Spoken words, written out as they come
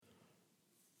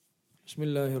بسم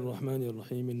الله الرحمن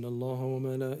الرحيم. إن الله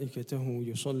وملائكته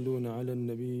يصلون على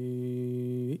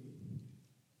النبي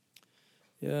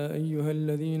يا أيها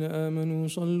الذين آمنوا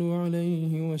صلوا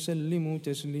عليه وسلموا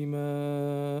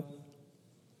تسليما.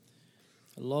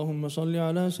 اللهم صل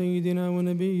على سيدنا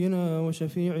ونبينا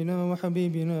وشفيعنا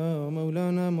وحبيبنا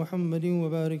ومولانا محمد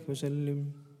وبارك وسلم.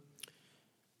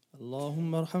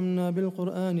 اللهم ارحمنا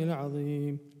بالقرآن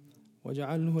العظيم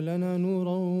واجعله لنا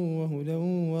نورا وهدى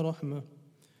ورحمة.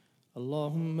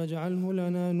 اللهم اجعله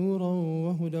لنا نورا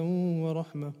وهدى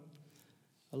ورحمة.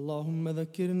 اللهم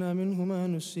ذكرنا منه ما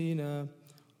نسينا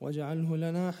واجعله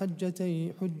لنا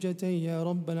حجتي يا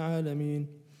رب العالمين.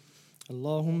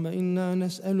 اللهم إنا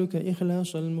نسألك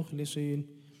إخلاص المخلصين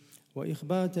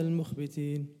وإخبات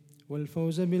المخبتين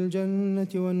والفوز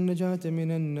بالجنة والنجاة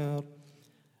من النار.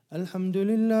 الحمد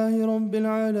لله رب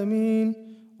العالمين،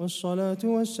 والصلاة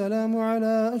والسلام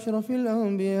على أشرف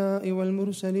الأنبياء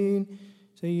والمرسلين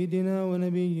سيدنا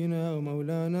ونبينا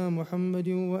ومولانا محمد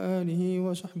وآله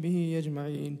وصحبه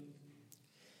أجمعين.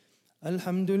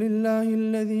 الحمد لله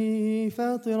الذي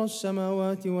فاطر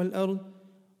السماوات والأرض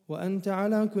وأنت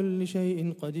على كل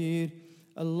شيء قدير.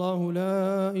 الله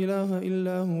لا إله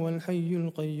إلا هو الحي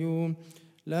القيوم،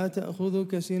 لا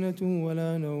تأخذك سنة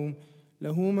ولا نوم،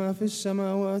 له ما في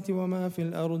السماوات وما في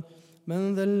الأرض.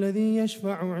 من ذا الذي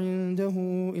يشفع عنده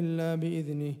إلا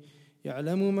بإذنه،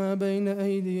 يعلم ما بين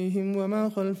أيديهم وما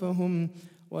خلفهم،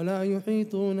 ولا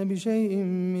يحيطون بشيء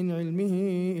من علمه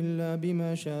إلا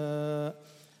بما شاء.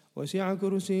 وسع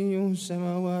كرسيه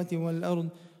السماوات والأرض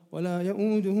ولا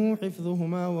يؤوده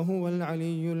حفظهما وهو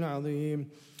العلي العظيم.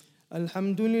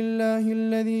 الحمد لله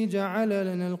الذي جعل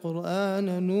لنا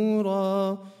القرآن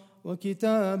نورا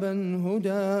وكتابا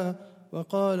هدى،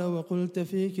 وقال وقلت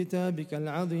في كتابك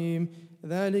العظيم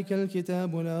ذلك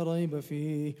الكتاب لا ريب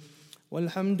فيه.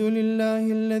 والحمد لله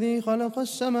الذي خلق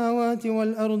السماوات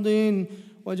والأرضين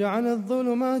وجعل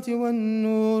الظلمات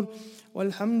والنور.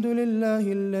 والحمد لله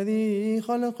الذي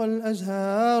خلق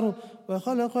الأزهار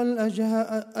وخلق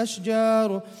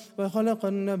الأشجار وخلق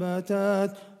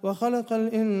النباتات وخلق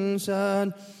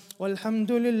الإنسان.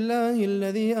 والحمد لله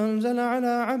الذي أنزل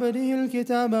على عبده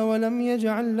الكتاب ولم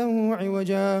يجعل له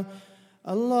عوجا.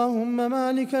 اللهم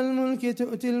مالك الملك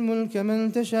تؤتي الملك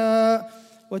من تشاء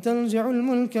وتنزع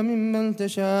الملك ممن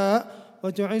تشاء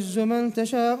وتعز من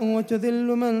تشاء وتذل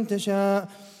من تشاء،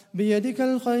 بيدك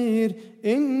الخير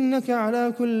إنك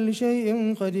على كل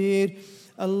شيء قدير.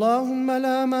 اللهم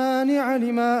لا مانع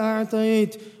لما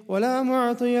أعطيت ولا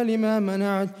معطي لما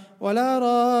منعت ولا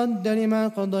راد لما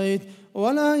قضيت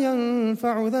ولا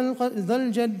ينفع ذا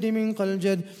الجد منك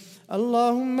الجد.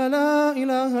 اللهم لا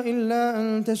إله إلا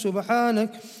أنت سبحانك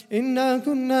إنا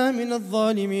كنا من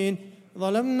الظالمين،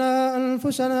 ظلمنا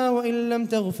أنفسنا وإن لم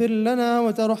تغفر لنا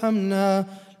وترحمنا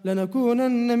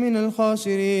لنكونن من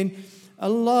الخاسرين.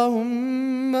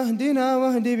 اللهم اهدنا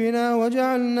واهد بنا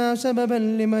واجعلنا سببا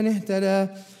لمن اهتدى.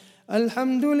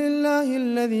 الحمد لله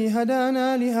الذي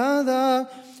هدانا لهذا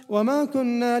وما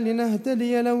كنا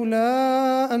لنهتدي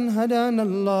لولا أن هدانا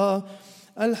الله.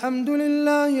 الحمد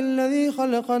لله الذي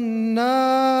خلق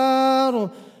النار،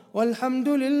 والحمد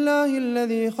لله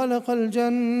الذي خلق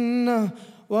الجنة.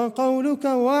 وقولك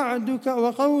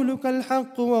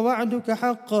الحق ووعدك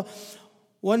حق،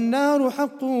 والنار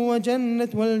حق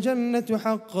والجنة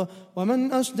حق.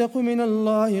 ومن أصدق من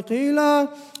الله قيلا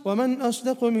ومن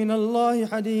أصدق من الله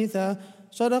حديثا.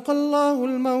 صدق الله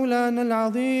المولانا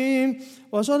العظيم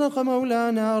وصدق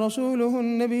مولانا رسوله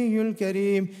النبي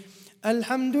الكريم.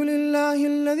 الحمد لله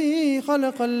الذي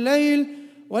خلق الليل،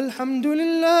 والحمد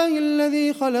لله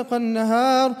الذي خلق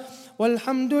النهار،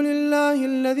 والحمد لله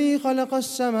الذي خلق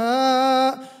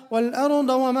السماء والأرض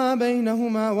وما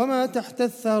بينهما وما تحت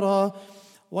الثرى.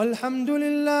 والحمد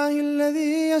لله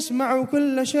الذي يسمع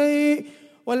كل شيء،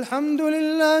 والحمد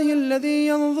لله الذي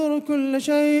ينظر كل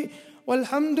شيء،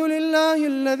 والحمد لله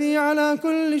الذي على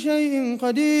كل شيء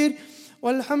قدير.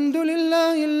 والحمد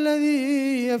لله الذي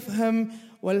يفهم،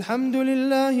 والحمد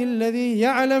لله الذي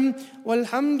يعلم،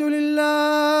 والحمد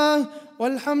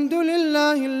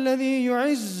لله الذي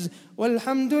يعز،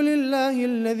 والحمد لله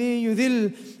الذي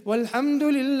يذل، والحمد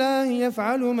لله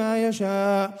يفعل ما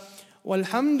يشاء.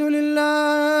 والحمد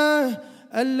لله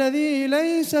الذي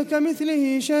ليس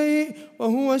كمثله شيء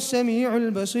وهو السميع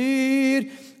البصير.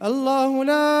 الله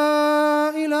لا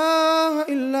إله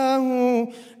إلا هو،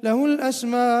 له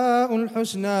الأسماء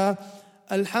الحسنى.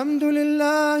 الحمد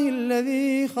لله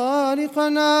الذي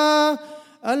خالقنا،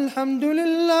 الحمد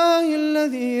لله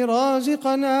الذي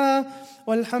رازقنا،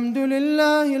 والحمد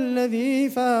لله الذي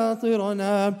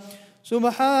فاطرنا.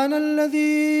 سبحان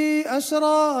الذي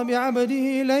أسرى بعبده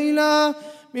ليلا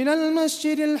من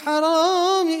المسجد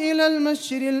الحرام إلى المسجد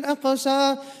المسجد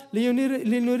الأقصى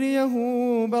لنريه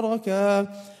بركات.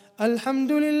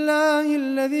 الحمد لله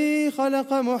الذي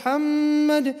خلق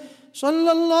محمد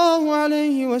صلى الله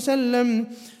عليه وسلم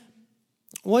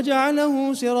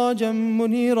وجعله سراجا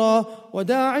منيرا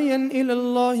وداعيا إلى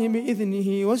الله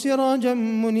بإذنه وسراجا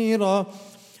منيرا.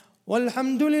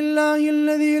 والحمد لله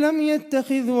الذي لم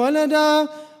يتخذ ولدا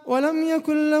ولم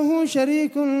يكن له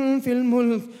شريك في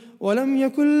الملك ولم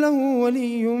يكن له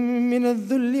ولي من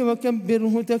الذل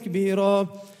وكبره تكبيرا.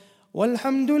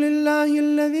 والحمد لله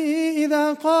الذي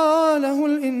إذا قاله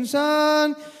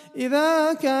الإنسان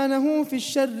إذا كانه في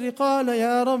الشر قال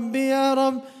يا رب يا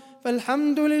رب،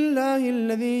 فالحمد لله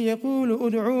الذي يقول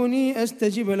ادعوني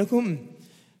أستجب لكم.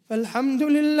 فالحمد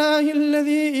لله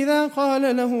الذي إذا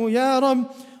قال له يا رب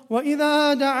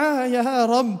وإذا دعا يا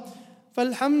رب،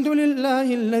 فالحمد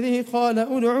لله الذي قال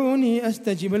ادعوني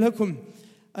أستجب لكم.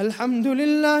 الحمد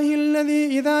لله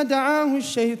الذي إذا دعاه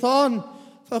الشيطان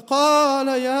فقال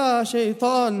يا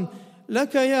شيطان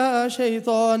لك يا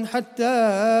شيطان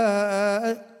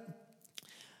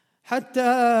حتى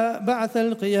بعث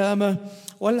القيامة.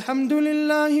 والحمد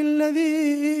لله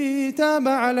الذي تاب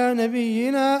على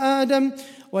نبينا آدم.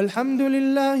 والحمد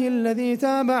لله الذي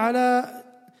تاب على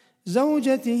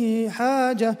زوجته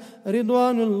حاجة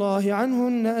رضوان الله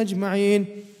عنهن أجمعين.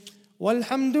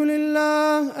 والحمد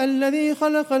لله الذي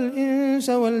خلق الإنس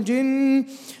والجن.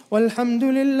 والحمد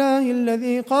لله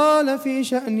الذي قال في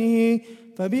شأنه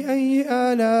فبأي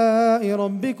آلاء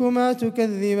ربكما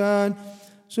تكذبان.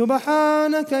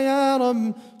 سبحانك يا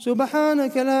رب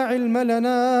سبحانك لا علم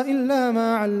لنا إلا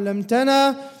ما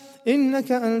علمتنا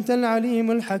إنك أنت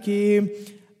العليم الحكيم.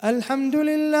 الحمد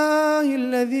لله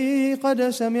الذي قد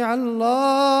سمع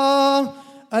الله.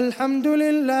 الحمد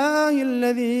لله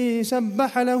الذي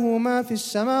سبح له ما في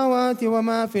السماوات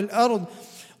وما في الأرض.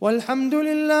 والحمد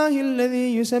لله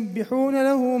الذي يسبحون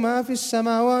له ما في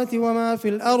السماوات وما في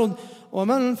الأرض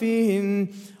ومن فيهن.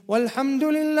 والحمد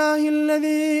لله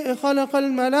الذي خلق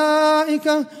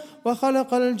الملائكة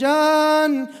وخلق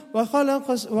الجان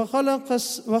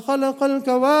وخلق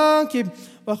الكواكب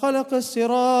وخلق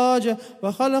السراج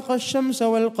وخلق الشمس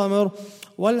والقمر.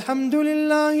 والحمد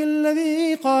لله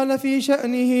الذي قال في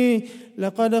شأنه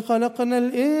لقد خلقنا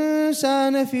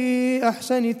الإنسان في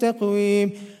أحسن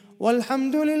تقويم.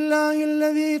 والحمد لله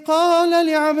الذي قال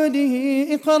لعبده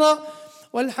اقرأ.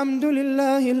 والحمد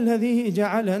لله الذي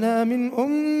جعلنا من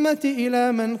أمة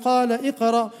إلى من قال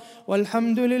اقرأ.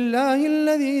 والحمد لله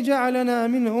الذي جعلنا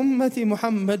من أمة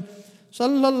محمد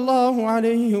صلى الله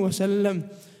عليه وسلم.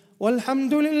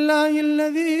 والحمد لله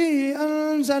الذي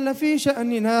أنزل في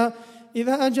شأننا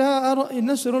إذا جاء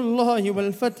نصر الله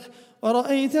والفتح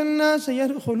ورأيت الناس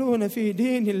يدخلون في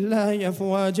دين الله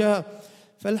أفواجا.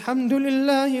 فالحمد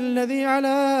لله الذي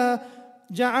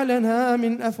جعلنا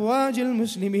من أفواج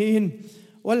المسلمين.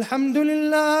 والحمد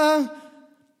لله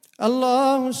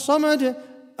الله الصمد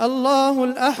الله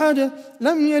الأحد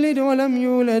لم يلد ولم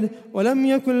يولد ولم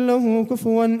يكن له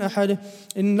كفوا أحد.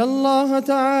 إن الله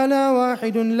تعالى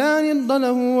واحد لا ند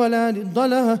له ولا ضد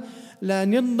له، لا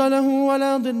ند له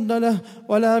ولا ضد له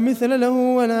ولا مثل له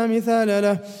ولا مثال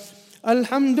له.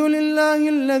 الحمد لله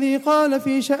الذي قال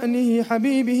في شأنه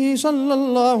حبيبه صلى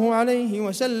الله عليه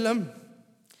وسلم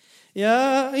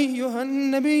يا أيها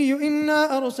النبي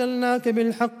إنا أرسلناك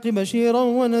بالحق بشيرا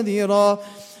ونذيرا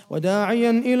وداعيا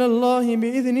إلى الله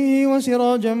بإذنه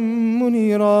وسراجا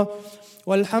منيرا.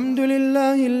 والحمد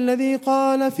لله الذي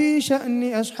قال في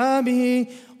شأن أصحابه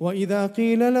وإذا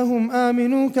قيل لهم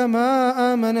آمنوا كما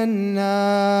آمن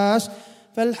الناس.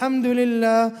 فالحمد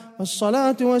لله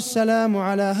والصلاة والسلام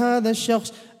على هذا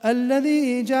الشخص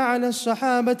الذي جعل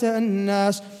الصحابة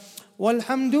الناس.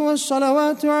 والحمد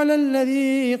والصلوات على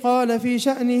الذي قال في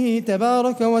شأنه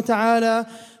تبارك وتعالى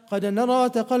قد نرى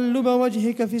تقلب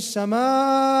وجهك في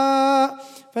السماء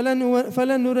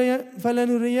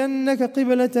فلنرينك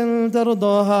قبلة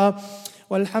ترضاها.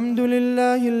 والحمد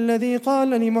لله الذي قال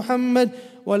لمحمد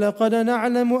ولقد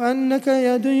نعلم أنك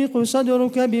يضيق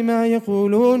صدرك بما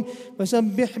يقولون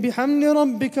فسبح بحمد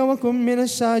ربك وكن من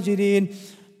الساجدين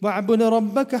واعبد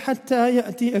ربك حتى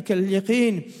يأتيك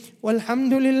اليقين.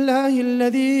 والحمد لله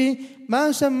الذي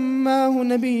ما سماه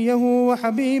نبيه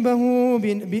وحبيبه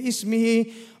باسمه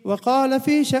وقال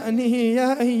في شأنه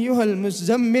يا أيها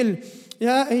المزمل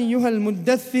يا أيها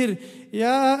المدثر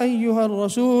يا أيها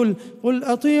الرسول قل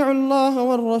أطيعوا الله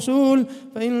والرسول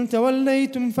فإن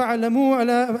توليتم فاعلموا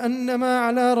أنما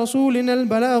على رسولنا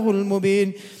البلاغ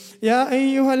المبين. يا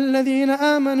أيها الذين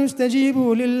آمنوا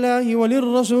استجيبوا لله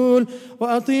وللرسول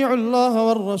وأطيعوا الله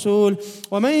والرسول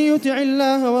ومن يطع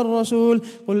الله والرسول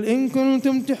قل إن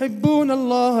كنتم تحبون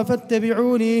الله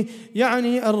فاتبعوني،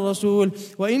 يعني الرسول،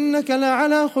 وإنك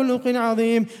لعلى خلق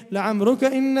عظيم، لعمرك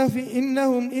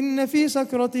إن في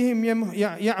سكرتهم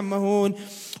يعمهون.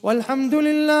 والحمد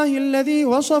لله الذي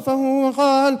وصفه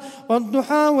وقال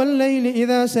والضحى والليل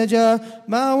إذا سجى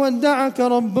ما ودعك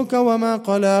ربك وما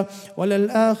قلى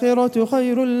وللآخرة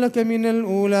خير لك من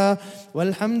الأولى.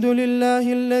 والحمد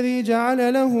لله الذي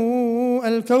جعل له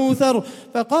الكوثر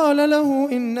فقال له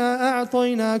إنا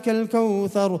أعطيناك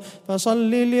الكوثر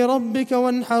فصل لربك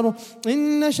وانحر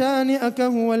إن شانئك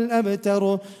هو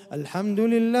الأبتر. الحمد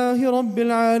لله رب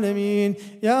العالمين.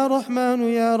 يا رحمن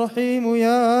يا رحيم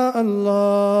يا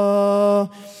الله،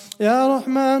 يا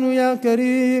رحمن يا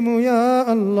كريم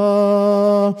يا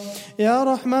الله، يا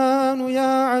رحمن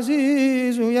يا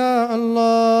عزيز يا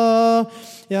الله،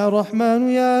 يا رحمن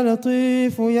يا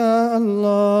لطيف يا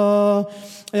الله،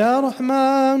 يا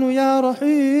رحمن يا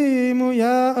رحيم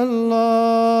يا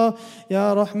الله،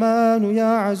 يا رحمن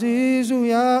يا عزيز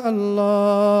يا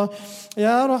الله،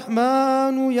 يا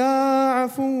رحمن يا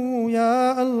عفو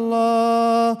يا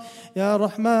الله، يا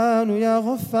رحمن يا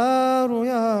غفار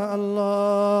يا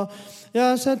الله،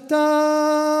 يا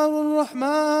ستار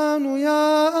الرحمن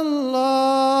يا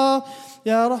الله،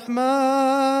 يا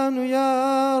رحمن يا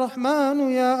رحمن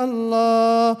يا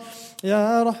الله،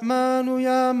 يا رحمن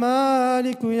يا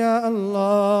مالك يا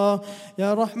الله،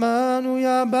 يا رحمن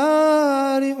يا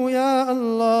بارئ يا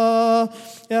الله،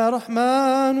 يا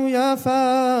رحمن يا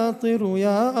فاطر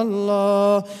يا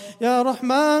الله، يا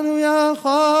رحمن يا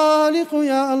خالق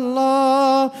يا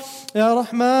الله، يا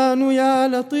رحمن يا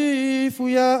لطيف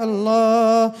يا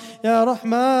الله، يا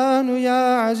رحمن يا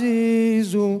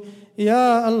عزيز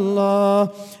يا الله،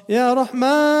 يا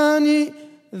رحمن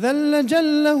ذل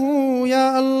جله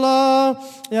يا الله،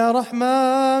 يا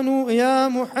رحمن يا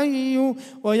محي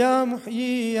ويا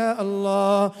محيي يا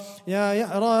الله،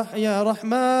 يا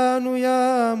رحمن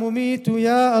يا مميت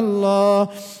يا الله،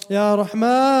 يا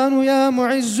رحمن يا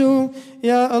معز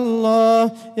يا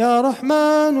الله، يا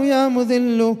رحمن يا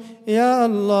مذل يا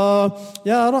الله،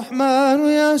 يا رحمن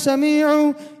يا سميع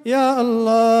يا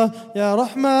الله، يا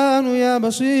رحمن يا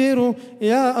بصير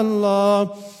يا الله،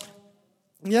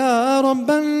 يا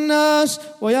رب الناس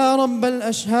ويا رب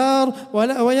الأشهار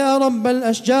ويا رب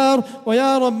الأشجار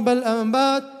ويا رب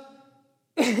الأنبات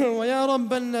ويا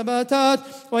رب النباتات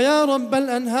ويا رب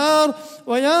الأنهار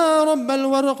ويا رب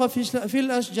الورق في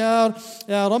الأشجار،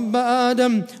 يا رب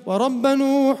آدم ورب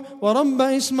نوح ورب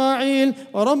إسماعيل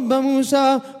ورب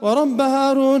موسى ورب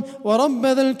هارون ورب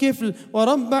ذي الكفل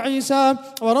ورب عيسى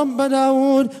ورب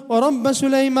داود ورب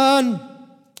سليمان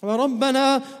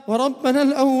وربنا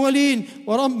الأولين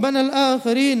وربنا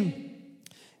الآخرين،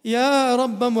 يا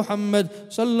رب محمد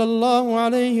صلى الله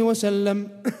عليه وسلم.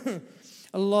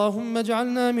 اللهم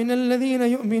اجعلنا من الذين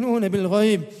يؤمنون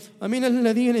بالغيب ومن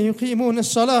الذين يقيمون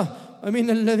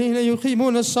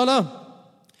الصلاة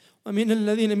ومن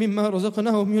الذين مما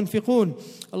رزقناهم ينفقون.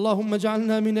 اللهم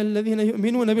اجعلنا من الذين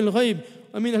يؤمنون بالغيب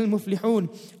ومن المفلحون.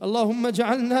 اللهم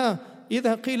اجعلنا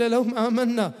إذا قيل لهم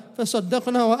آمنا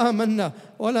فصدقنا وآمنا،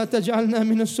 ولا تجعلنا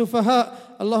من السفهاء.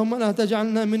 اللهم لا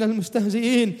تجعلنا من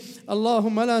المستهزئين،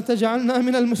 اللهم لا تجعلنا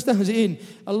من المستهزئين.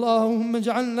 اللهم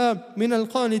اجعلنا من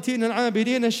القانتين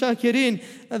العابدين الشاكرين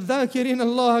الذاكرين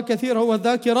الله كثيرا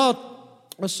والذاكرات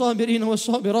والصابرين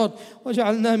والصابرات.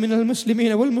 واجعلنا من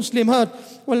المسلمين والمسلمات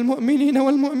والمؤمنين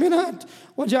والمؤمنات،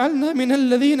 واجعلنا من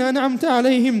الذين أنعمت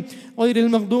عليهم غير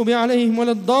المغضوب عليهم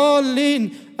ولا الضالين.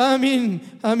 آمين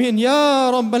آمين يا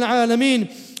رب العالمين.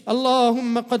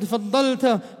 اللهم قد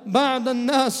فضلت بعض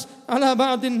الناس على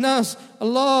بعض الناس،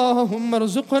 اللهم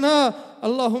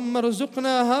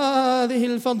ارزقنا هذه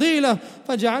الفضيلة،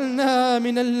 فاجعلنا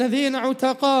من الذين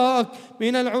عتقائك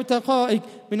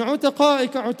من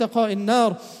عتقائك عتقاء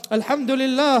النار. الحمد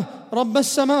لله رب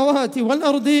السماوات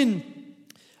والأرضين،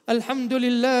 الحمد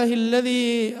لله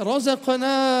الذي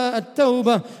رزقنا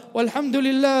التوبة، والحمد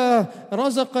لله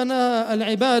رزقنا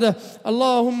العبادة.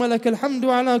 اللهم لك الحمد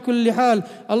على كل حال.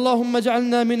 اللهم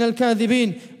اجعلنا من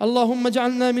الكاذبين، اللهم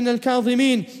اجعلنا من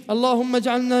الكاظمين، اللهم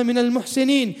اجعلنا من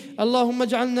المحسنين، اللهم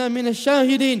اجعلنا من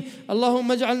الشاهدين،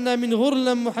 اللهم اجعلنا من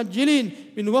غرلا محجلين،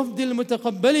 من وفد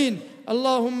المتقبلين،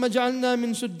 اللهم اجعلنا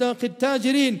من صداق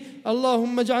التاجرين،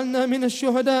 اللهم اجعلنا من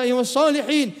الشهداء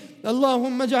والصالحين.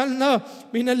 اللهم اجعلنا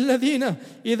من الذين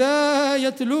إذا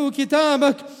يتلو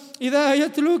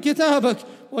كتابك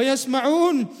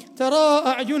ويسمعون ترى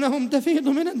أعينهم تفيض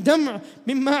من الدمع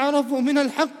مما عرفوا من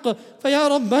الحق. فيا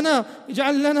ربنا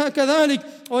اجعل لنا كذلك،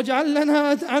 واجعل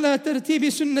لنا على ترتيب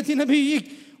سنة نبيك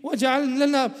واجعل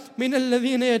لنا من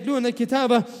الذين يتلون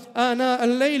كتابه آناء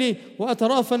الليل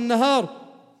وأطراف النهار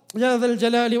يا ذا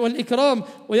الجلال والإكرام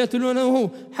ويتلونه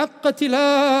حق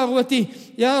تلاوته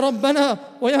يا ربنا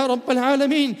ويا رب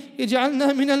العالمين.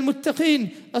 اجعلنا من المتقين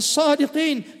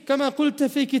الصادقين كما قلت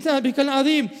في كتابك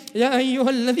العظيم يا أيها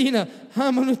الذين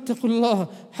آمنوا اتقوا الله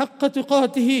حق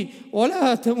تقاته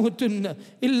ولا تموتن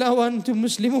إلا وأنتم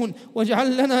مسلمون.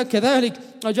 واجعل لنا كذلك،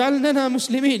 واجعل لنا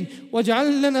مسلمين،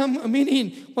 واجعل لنا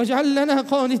مؤمنين، واجعل لنا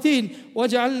قانتين،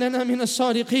 واجعل لنا من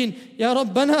الصادقين يا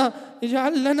ربنا.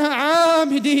 اجعل لنا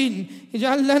عابدين،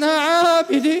 اجعل لنا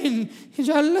عابدين،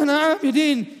 اجعل لنا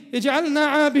عابدين، اجعلنا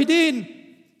عابدين.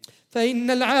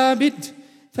 فإن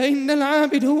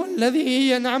العابد هو الذي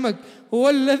ينعمك، هو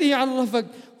الذي عرفك،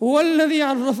 هو الذي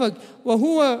عرفك،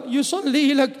 وهو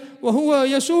يصلي لك، وهو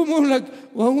يصوم لك،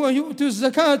 وهو يؤتي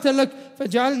الزكاة لك.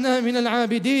 فاجعلنا من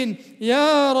العابدين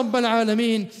يا رب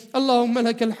العالمين. اللهم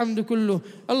لك الحمد كله،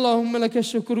 اللهم لك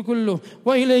الشكر كله،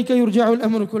 وإليك يرجع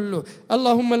الأمر كله.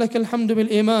 اللهم لك الحمد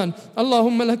بالإيمان،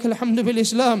 اللهم لك الحمد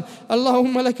بالإسلام،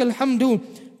 اللهم لك الحمد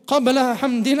قبل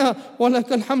حمدنا،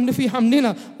 ولك الحمد في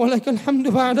حمدنا، ولك الحمد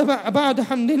بعد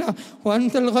حمدنا.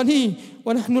 وأنت الغني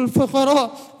ونحن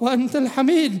الفقراء، وأنت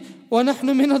الحميد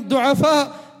ونحن من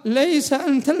الضعفاء. ليس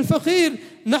أنت الفقير،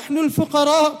 نحن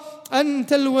الفقراء.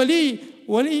 أنت الولي،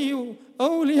 ولي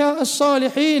أولياء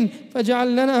الصالحين،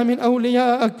 فاجعل لنا من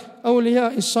أوليائك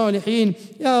أولياء الصالحين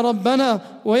يا ربنا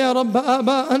ويا رب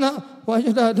آبائنا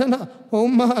وأجدادنا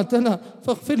وأمهاتنا.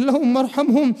 فاغفر لهم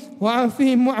وارحمهم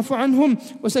وعافهم واعف عنهم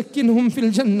وسكنهم في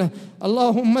الجنة.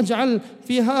 اللهم اجعل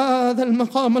في هذا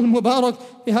المقام المبارك،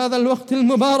 في هذا الوقت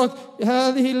المبارك، في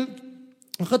هذه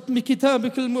ختم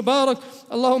كتابك المبارك،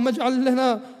 اللهم اجعل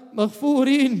لنا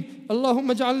مغفورين،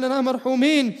 اللهم اجعل لنا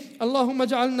مرحومين، اللهم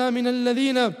اجعلنا من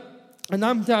الذين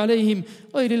أنعمت عليهم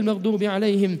غير المغضوب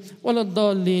عليهم ولا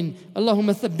الضالين.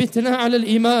 اللهم ثبتنا على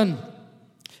الإيمان،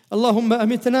 اللهم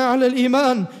أمتنا على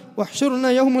الإيمان،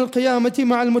 واحشرنا يوم القيامة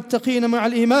مع المتقين مع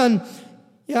الإيمان.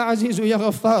 يا عزيز يا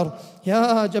غفار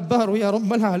يا جبار يا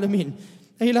رب العالمين،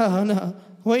 إلهنا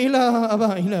وإله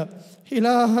آبائنا،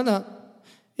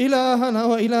 إلهنا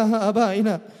وإله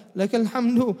آبائنا، لك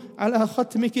الحمد على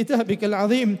ختم كتابك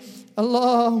العظيم.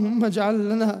 اللهم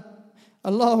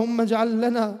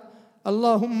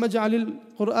اجعل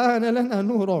القرآن لنا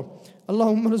نورا.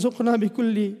 اللهم ارزقنا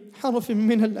بكل حرف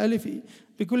من الألف،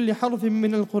 بكل حرف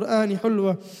من القرآن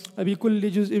حلوة،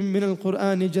 وبكل جزء من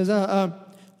القرآن جزاء.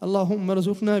 اللهم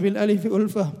ارزقنا بالألف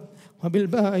ألفة،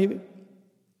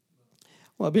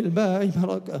 وبالباء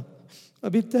بركة،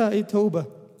 وبالتاء توبة،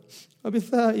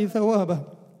 وبالثاء ثوابة،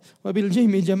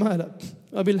 وبالجيم جمالا،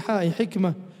 وبالحاء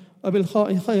حكمة،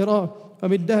 وبالخاء خيرا،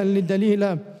 وبالدال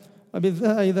دليلا،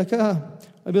 وبالذاء ذكاء،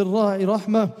 وبالراء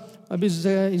رحمة،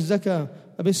 وبالزاء الزكاة،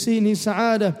 وبالسين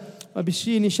سعادة،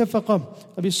 وبالشين شفقة،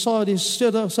 وبالصاد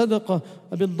صدقة،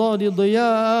 وبالضاد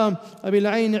ضياء،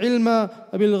 وبالعين علما،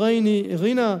 وبالغين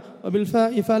غنى،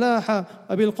 وبالفاء فلاحا،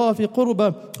 وبالقاف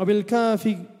قربة،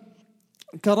 وبالكاف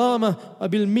كرامة،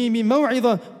 وبالميم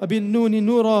موعظة، وبالنون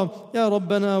نورا يا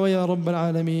ربنا ويا رب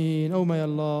العالمين. أو ما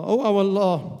الله أو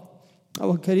الله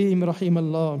أو كريم رحيم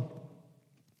الله.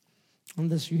 On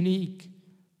this unique,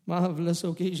 marvelous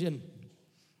occasion,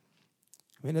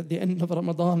 when at the end of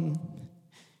Ramadan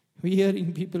we're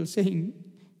hearing people saying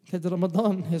that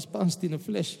Ramadan has passed in the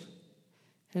flesh,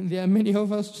 and there are many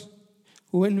of us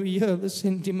who, when we hear the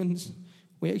sentiments,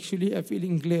 we actually are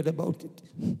feeling glad about it.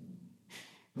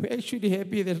 We're actually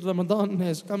happy that Ramadan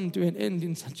has come to an end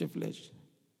in such a flesh.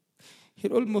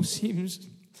 It almost seems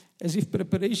as if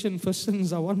preparation for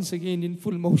sins are once again in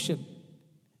full motion.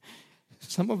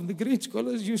 Some of the great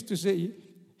scholars used to say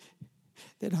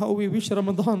that how we wish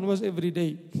Ramadan was every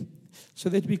day, so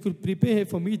that we could prepare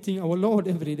for meeting our Lord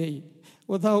every day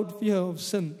without fear of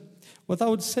sin,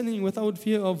 without sinning, without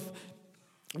fear of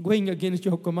going against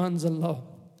your commands, Allah.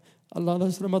 Allah,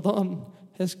 this Ramadan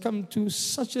has come to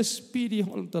such a speedy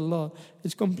halt, Allah.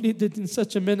 It's completed in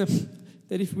such a manner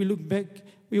that if we look back,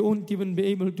 we won't even be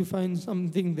able to find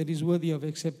something that is worthy of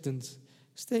acceptance.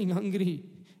 Staying hungry,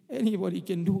 anybody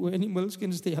can do. Animals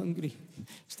can stay hungry.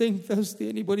 Staying thirsty,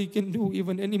 anybody can do.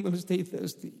 Even animals stay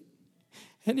thirsty.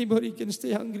 Anybody can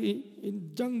stay hungry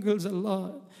in jungles,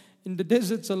 Allah, in the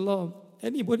deserts, Allah.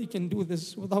 Anybody can do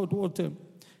this without water.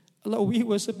 Allah, we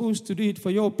were supposed to do it for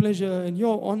your pleasure and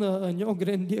your honor and your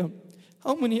grandeur.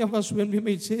 How many of us, when we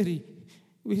made sehri,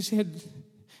 we said,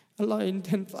 Allah, I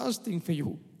intend fasting for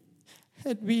you.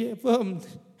 Had we affirmed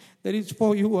that it's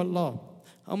for you, Allah.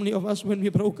 How many of us, when we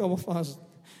broke our fast,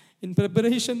 in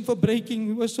preparation for breaking,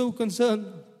 we were so concerned,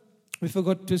 we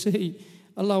forgot to say,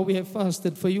 Allah, we have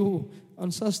fasted for you. on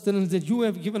sustenance that you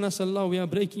have given us, Allah, we are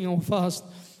breaking our fast.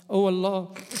 Oh Allah,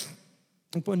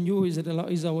 upon you is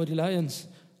our reliance.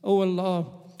 Oh Allah,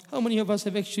 how many of us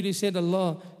have actually said,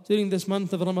 Allah, during this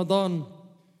month of Ramadan,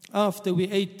 after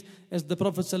we ate, as the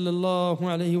Prophet sallallahu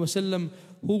alaihi wasallam,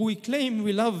 who we claim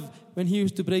we love, when he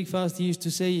used to break fast, he used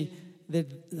to say that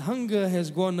hunger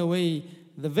has gone away,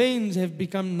 the veins have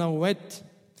become now wet,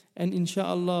 and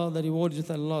inshallah the reward is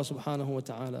with Allah subhanahu wa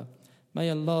ta'ala. My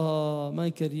Allah,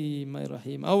 my Kareem, my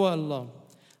Rahim, our Allah,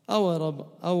 our Rabb,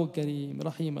 our Kareem,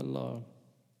 Rahim Allah.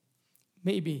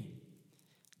 Maybe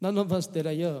none of us that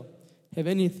are here have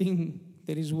anything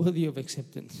that is worthy of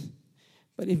acceptance.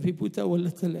 But if we put our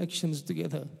little actions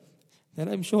together, then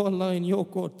I'm sure Allah in your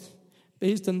court,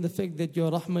 based on the fact that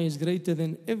your rahmah is greater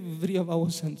than every of our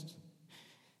sins,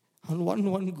 on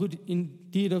one good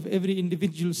deed of every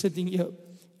individual sitting here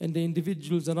and the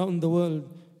individuals around the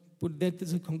world, put that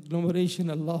as a conglomeration,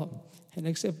 Allah, and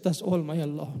accept us all, my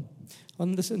Allah.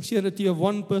 On the sincerity of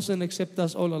one person, accept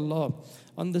us all, Allah.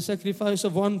 On the sacrifice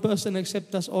of one person,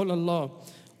 accept us all, Allah.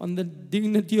 On the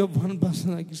dignity of one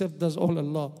person, accept us all,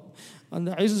 Allah. On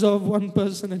the izzah of one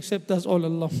person, accept us all,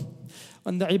 Allah.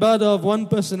 On the ibadah of one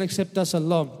person, accept us,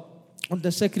 Allah. On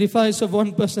the sacrifice of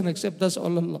one person, accept us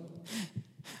all, Allah.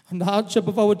 On the hardship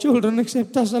of our children,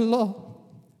 accept us, Allah.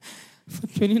 For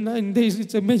 29 days,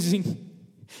 it's amazing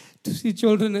to see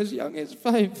children as young as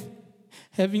 5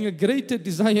 having a greater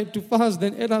desire to fast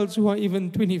than adults who are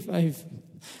even 25.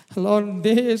 Allah, on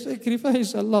their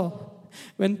sacrifice, Allah,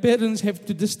 when parents have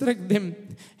to distract them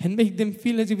and make them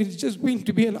feel as if it's just going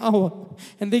to be an hour,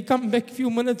 and they come back a few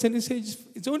minutes and they say,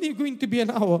 it's only going to be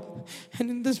an hour, and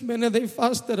in this manner they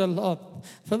fasted, Allah,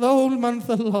 for the whole month,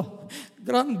 Allah.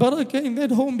 Grant barakah in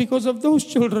that home because of those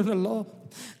children, Allah.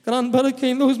 Grant barakah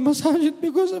in those masajid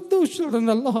because of those children,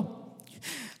 Allah.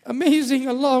 Amazing,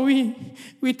 Allah,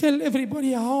 we tell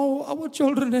everybody how our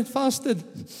children had fasted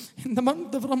in the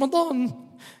month of Ramadan,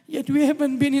 yet we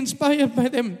haven't been inspired by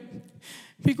them,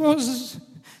 because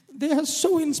they are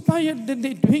so inspired that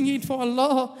they're doing it for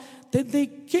Allah, that they're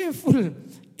careful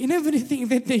in everything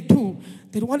that they do,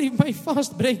 that what if my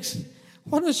fast breaks?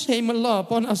 What a shame, Allah,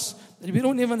 upon us, that we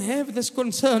don't even have this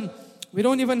concern, we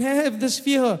don't even have this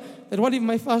fear, that what if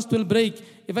my fast will break?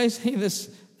 If I say this,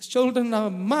 children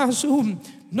are ma'soom,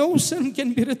 no sin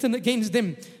can be written against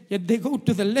them, yet they go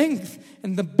to the length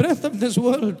and the breadth of this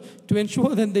world to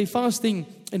ensure that they're fasting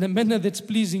in a manner that's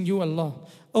pleasing you, Allah.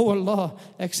 Oh Allah,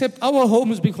 accept our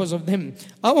homes because of them,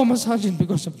 our masajid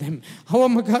because of them, our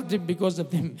makatib because of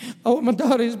them, our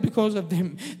madaris because of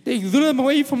them. Take dhulm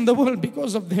away from the world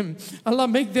because of them. Allah,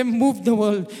 make them move the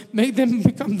world, make them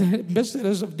become the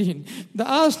ambassadors of deen, the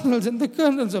arsenals and the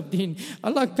colonels of deen.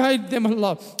 Allah, guide them,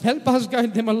 Allah. Help us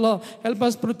guide them, Allah. Help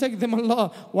us protect them,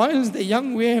 Allah. Whilst they're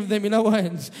young, we have them in our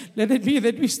hands. Let it be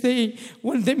that we stay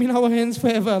with them in our hands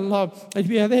forever, Allah. That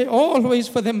we are there always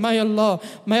for them, my Allah.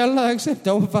 May Allah accept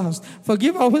our fast.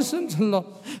 Forgive our sins, Allah.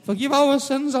 Forgive our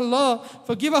sins, Allah.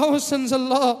 Forgive our sins,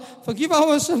 Allah. Forgive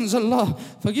our sins, Allah.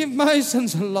 Forgive my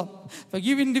sins, Allah.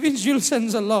 Forgive individual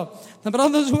sins, Allah. The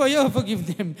brothers who are here,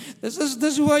 forgive them. The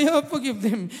sisters who are here, forgive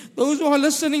them. Those who are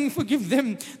listening, forgive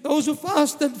them. Those who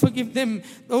fasted, forgive them.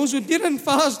 Those who didn't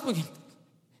fast, forgive them.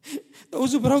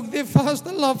 Those who broke their fast,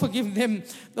 Allah, forgive them.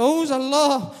 Those,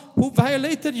 Allah, who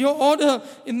violated your order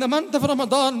in the month of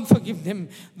Ramadan, forgive them.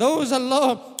 Those,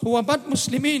 Allah, who are but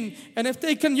Muslimin and have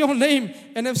taken your name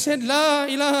and have said, La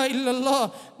ilaha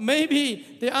illallah,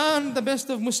 maybe they aren't the best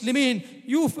of Muslimin.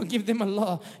 You forgive them,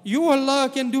 Allah. You, Allah,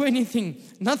 can do anything.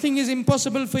 Nothing is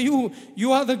impossible for you.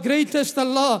 You are the greatest,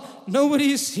 Allah.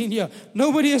 Nobody is senior.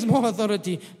 Nobody has more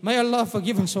authority. May Allah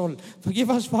forgive us all. Forgive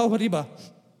us for our riba.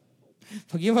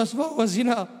 Forgive us for our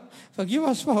zina. Forgive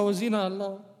us for our zina,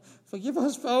 Allah. Forgive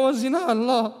us for our zina,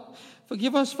 Allah.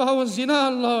 Forgive us for our zina,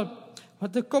 Allah.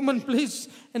 What the commonplace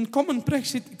and common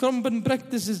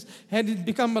practices had it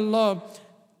become, Allah,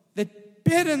 that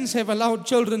parents have allowed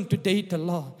children to date,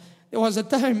 Allah. There was a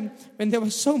time when there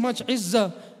was so much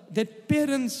izzah that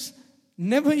parents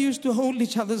never used to hold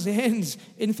each other's hands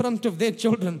in front of their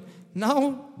children.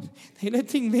 Now, they're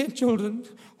letting their children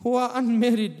who are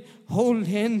unmarried hold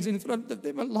hands in front of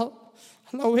them, Allah.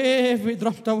 Allah, where have we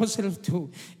dropped ourselves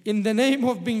to? In the name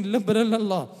of being liberal,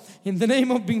 Allah. In the name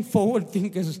of being forward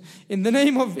thinkers. In the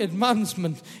name of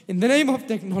advancement. In the name of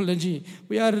technology.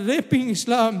 We are raping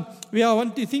Islam. We are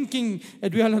thinking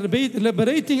that we are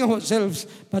liberating ourselves.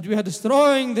 But we are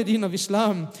destroying the deen of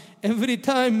Islam. Every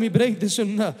time we break the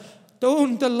sunnah,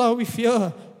 don't allow we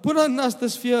fear. Put on us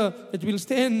this fear that we'll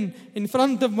stand in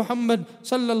front of Muhammad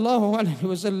sallallahu alaihi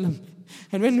wasallam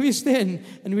And when we stand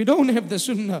and we don't have the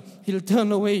sunnah, he'll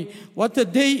turn away. What a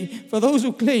day for those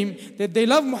who claim that they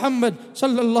love Muhammad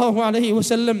sallallahu alayhi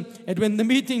wasallam. And when the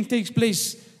meeting takes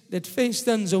place, that face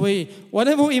turns away.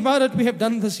 Whatever ibadat we have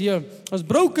done this year was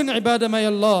broken ibadah, my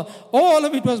Allah. All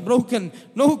of it was broken.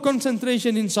 No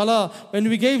concentration in salah. When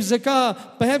we gave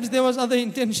zakah, perhaps there was other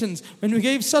intentions. When we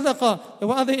gave sadaqah, there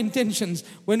were other intentions.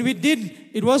 When we did,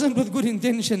 it wasn't with good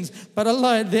intentions. But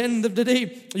Allah, at the end of the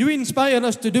day, you inspire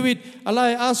us to do it. Allah,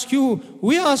 I ask you,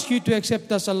 we ask you to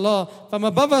accept us, Allah. From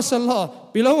above us, Allah.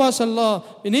 Below us, Allah.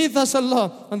 Beneath us,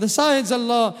 Allah. On the sides,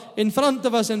 Allah. In front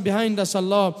of us and behind us,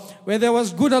 Allah. Where there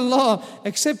was good, Allah,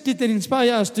 accept it and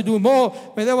inspire us to do more.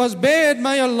 Where there was bad,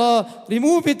 my Allah,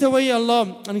 remove it away,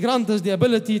 Allah, and grant us the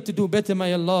ability to do better,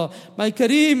 my Allah. My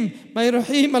Kareem, my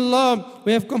Rahim, Allah,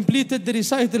 we have completed the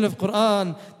recital of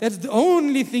Qur'an. That's the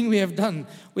only thing we have done.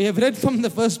 We have read from the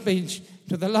first page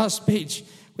to the last page.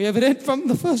 We have read from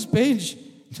the first page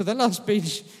to the last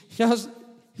page. Ya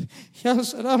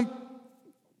Salam.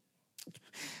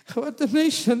 What a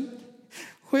nation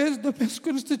who has the best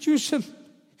constitution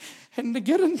and the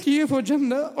guarantee for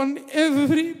Jannah on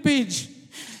every page,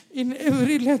 in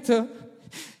every letter,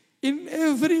 in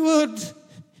every word,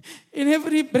 in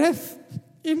every breath,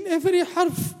 in every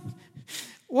harf.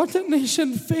 What a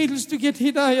nation fails to get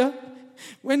hidayah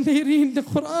when they read the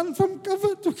Quran from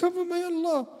cover to cover, my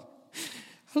Allah.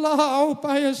 Allah, how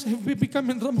pious have we become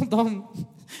in Ramadan?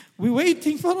 We're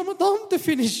waiting for Ramadan to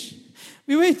finish.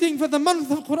 We're waiting for the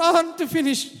month of Quran to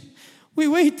finish.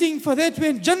 We're waiting for that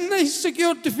when Jannah is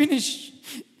secured to finish.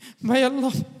 My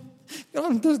Allah,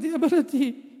 grant us the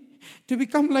ability to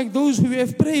become like those who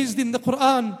have praised in the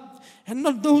Quran and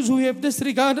not those who have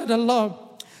disregarded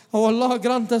Allah. Oh Allah,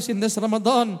 grant us in this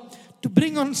Ramadan to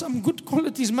bring on some good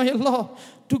qualities, my Allah,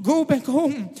 to go back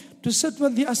home, to sit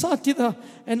with the asatidha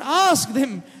and ask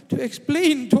them to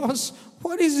explain to us,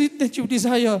 what is it that you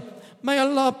desire? My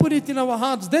Allah, put it in our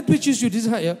hearts, that which is you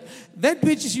desire. That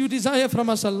which is you desire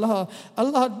from us, Allah.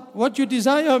 Allah, what you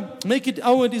desire, make it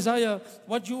our desire.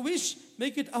 What you wish,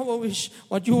 make it our wish.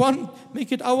 What you want,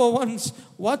 make it our wants.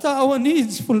 What are our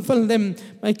needs, fulfill them.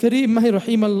 My Kareem, my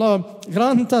Rahim, Allah,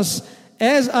 grant us,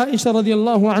 as Aisha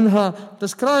radiallahu anha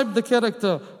described the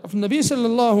character of Nabi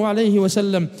sallallahu alayhi wa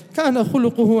sallam, kana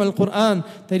khuluquhu al-Qur'an,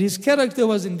 that his character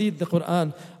was indeed the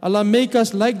Qur'an. Allah, make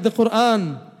us like the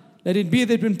Qur'an. Let it be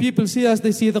that when people see us,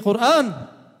 they see the Qur'an.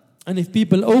 And if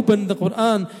people open the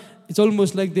Qur'an, it's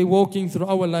almost like they're walking through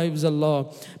our lives,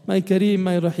 Allah. My Kareem,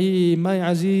 my Rahim, my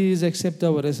Aziz, accept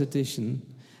our recitation.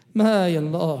 My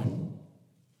Allah,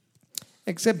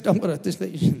 accept our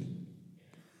recitation.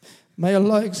 My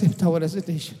Allah, accept our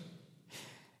recitation.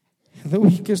 The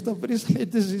weakest of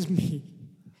reciters is me.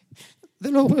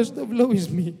 The lowest of low is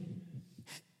me.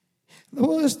 The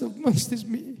worst of most is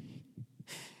me.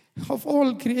 Of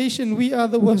all creation, we are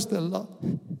the worst, Allah.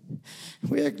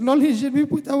 We acknowledge and we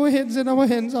put our heads in our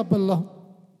hands up, Allah.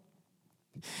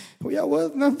 We are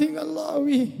worth nothing, Allah.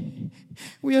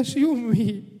 We assume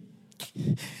we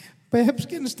perhaps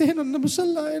can stand on the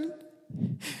musalla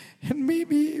and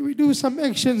maybe we do some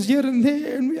actions here and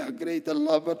there and we are great,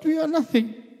 Allah, but we are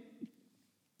nothing.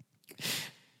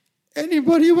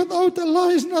 Anybody without Allah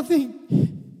is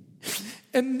nothing.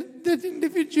 And that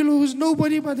individual who is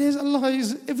nobody but has Allah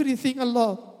is everything,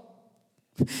 Allah.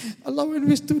 Allah, when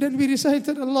we stood and we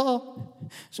recited Allah,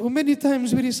 so many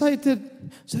times we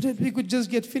recited so that we could just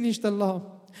get finished, Allah.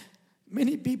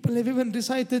 Many people have even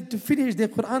recited to finish their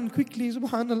Quran quickly,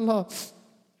 subhanallah.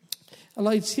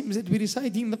 Allah, it seems that we're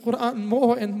reciting the Quran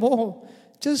more and more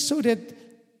just so that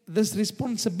this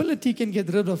responsibility can get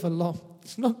rid of, Allah.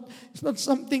 It's not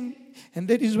something, and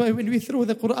that is why when we throw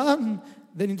the Quran,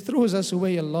 then it throws us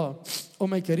away, Allah. Oh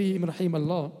my Kareem, Rahim,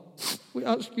 Allah, we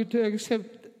ask you to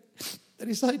accept the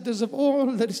reciters of all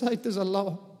the reciters,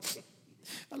 Allah.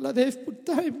 Allah, they have put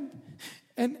time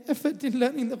and effort in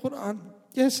learning the Quran.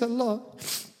 Yes, Allah.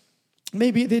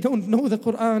 Maybe they don't know the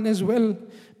Quran as well,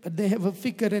 but they have a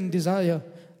fikr and desire.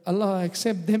 Allah,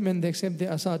 accept them and accept their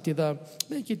asatidha.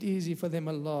 Make it easy for them,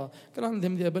 Allah. Grant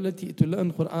them the ability to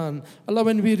learn Quran. Allah,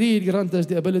 when we read, grant us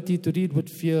the ability to read with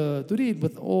fear, to read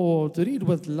with awe, to read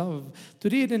with love, to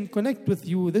read and connect with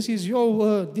you. This is your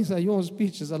word. These are your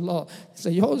speeches, Allah. These are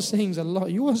your sayings, Allah.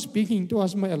 You are speaking to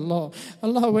us, my Allah.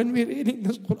 Allah, when we're reading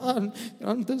this Quran,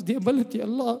 grant us the ability,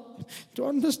 Allah, to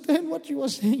understand what you are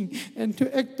saying and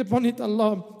to act upon it,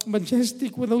 Allah.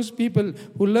 majestic were those people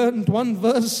who learned one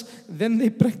verse, then they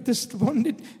practiced on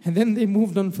it, and then they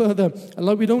moved on further.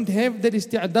 Allah, we don't have that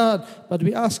isti'adad, but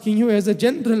we're asking you as a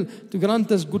general to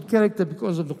grant us good character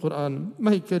because of the Qur'an.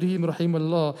 My Kareem,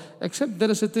 Rahimallah, accept the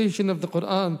recitation of the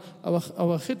Qur'an, our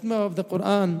khitmah of the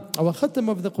Qur'an, our khatam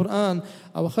of the Qur'an,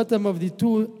 our khatam of the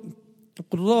two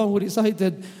Qurra who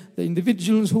recited, the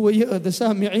individuals who were here, the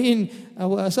Sami'een,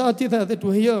 our Asatidha that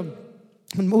were here.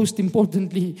 And most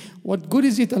importantly, what good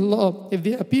is it, Allah, if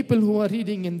there are people who are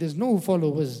reading and there's no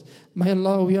followers? My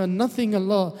Allah, we are nothing,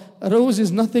 Allah. A rose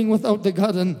is nothing without the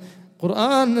garden.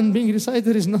 Quran and being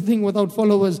recited is nothing without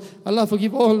followers. Allah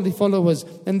forgive all the followers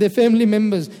and their family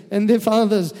members and their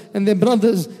fathers and their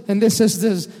brothers and their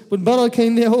sisters. Put barakah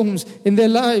in their homes, in their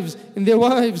lives, in their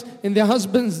wives, in their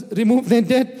husbands. Remove their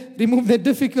debt, remove their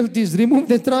difficulties, remove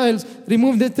their trials,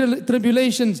 remove their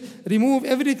tribulations, remove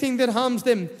everything that harms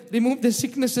them, remove their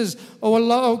sicknesses. Oh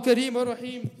Allah, oh Kareem, oh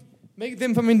Rahim. Make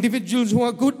them from individuals who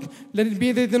are good. Let it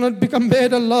be they do not become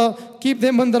bad, Allah. Keep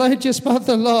them on the righteous path,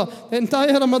 Allah. The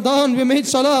entire Ramadan we made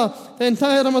salah. The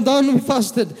entire Ramadan we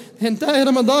fasted. The entire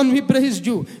Ramadan we praised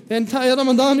you. The entire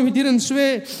Ramadan we didn't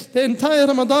swear. The entire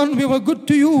Ramadan we were good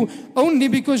to you only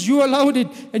because you allowed it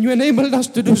and you enabled us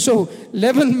to do so.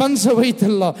 11 months await,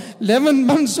 Allah. 11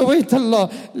 months await,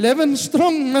 Allah. 11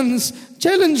 strong months,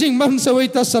 challenging months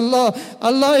await us, Allah.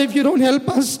 Allah, if you don't help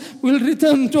us, we'll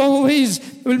return to our ways.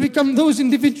 We'll become those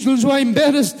individuals who are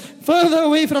embarrassed, further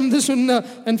away from the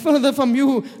Sunnah and further from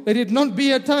you. Let it not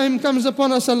be a time comes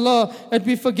upon us, Allah, that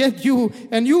we forget you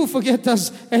and you forget us,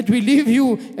 that we leave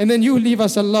you and then you leave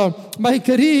us, Allah. My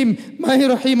Kareem, my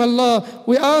Rahim, Allah,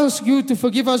 we ask you to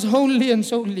forgive us wholly and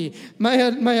solely. My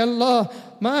Allah,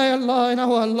 and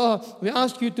our Allah, we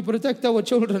ask you to protect our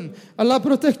children. Allah,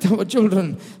 protect our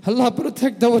children. Allah,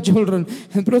 protect our children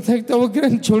and protect our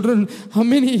grandchildren. How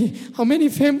many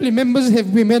family members have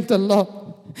we met, Allah?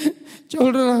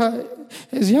 Children are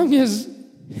as young as...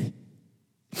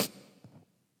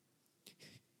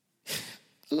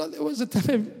 Allah, there was a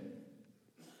time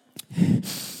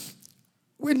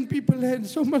when people had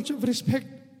so much of respect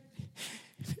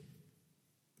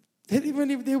that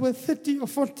even if they were 30 or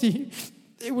 40,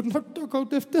 they would not talk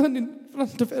out of turn in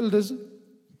front of elders.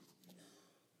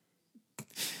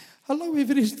 Allah, we've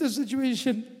reached a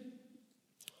situation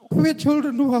where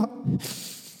children who are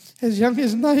as young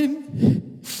as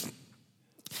 9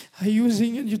 are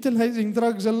using and utilizing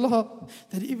drugs, Allah,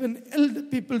 that even elder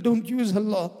people don't use,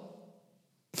 Allah.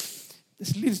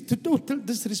 This leads to total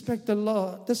disrespect,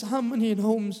 Allah, disharmony in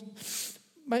homes.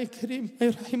 My Kareem, my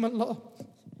Rahim, Allah.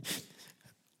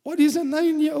 What is a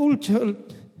 9-year-old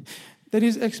child that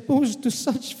is exposed to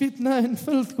such fitna and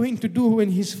filth going to do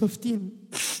when he's 15?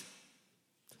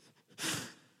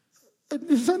 And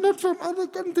these are not from other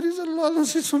countries, Allah,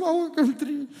 this is from our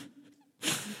country.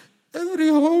 Every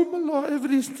home, Allah,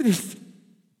 every street.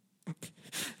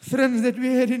 Friends that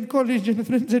we had in college and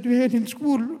friends that we had in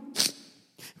school.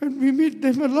 When we meet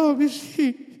them, Allah, we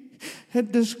see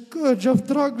that the scourge of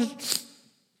drugs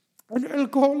and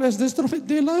alcohol has destroyed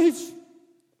their life.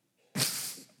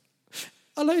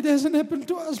 Allah, it hasn't happened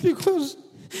to us because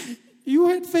you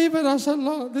had favored us,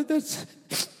 Allah. That's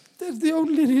the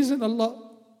only reason, Allah.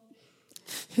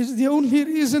 It's the only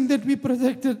reason that we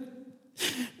protected.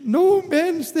 No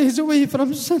man stays away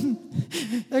from sin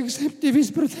except if he's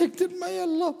protected by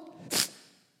Allah.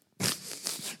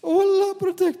 Oh Allah,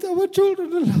 protect our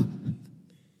children, Allah.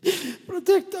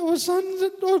 Protect our sons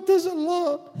and daughters,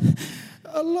 Allah.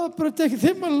 Allah, protect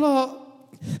them, Allah.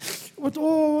 With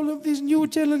all of these new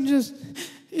challenges,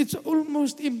 it's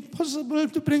almost impossible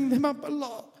to bring them up,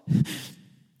 Allah.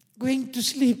 Going to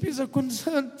sleep is a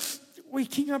concern.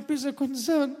 Waking up is a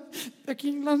concern.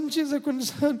 Packing lunch is a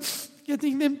concern.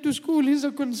 Getting them to school is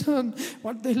a concern.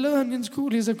 What they learn in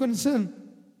school is a concern.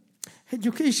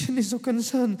 Education is a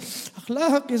concern.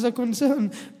 Akhlaq is a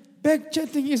concern.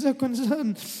 Back-chatting is a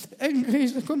concern. Anger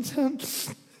is a concern.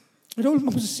 It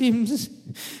almost seems,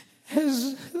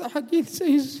 as the hadith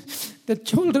says, that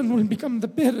children will become the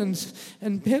parents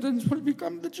and parents will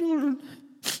become the children.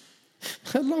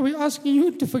 Allah, we're asking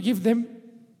you to forgive them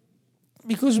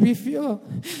because we fear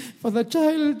for the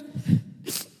child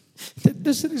that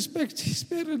disrespects his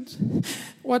parents.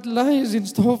 What lies in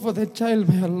store for that child,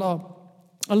 by Allah.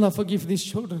 Allah, forgive these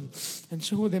children and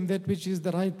show them that which is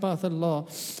the right path, Allah.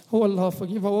 Oh Allah,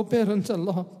 forgive our parents,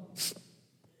 Allah.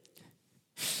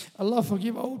 Allah,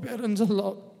 forgive our parents,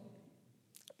 Allah.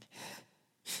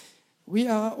 We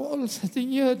are all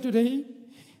sitting here today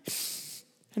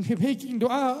and we're making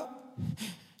dua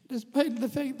despite the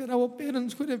fact that our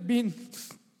parents could have been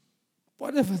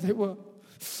whatever they were.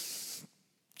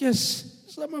 Yes,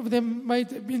 Some of them might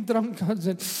have been drunkards,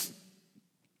 and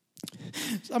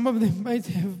some of them might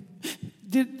have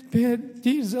did bad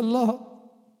deeds, Allah.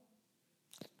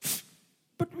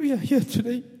 But we are here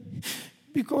today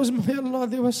because, my Allah,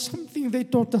 there was something they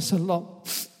taught us, Allah.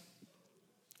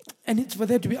 And it's for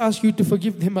that we ask you to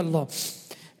forgive them, Allah.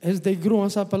 As they grow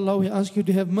us up, Allah, we ask you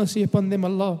to have mercy upon them,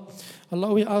 Allah.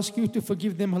 Allah, we ask you to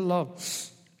forgive them, Allah.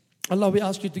 Allah, we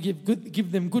ask you to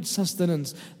give them good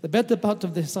sustenance, the better part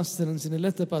of their sustenance in the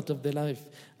latter part of their life.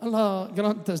 Allah,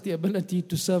 grant us the ability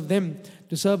to serve them,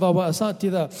 to serve our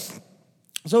asatida,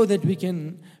 so that we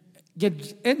can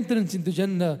get entrance into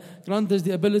Jannah. Grant us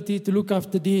the ability to look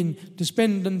after deen, to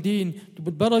spend on deen, to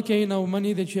put barakah in our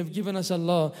money that you have given us,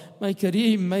 Allah. My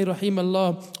Kareem, my Rahim,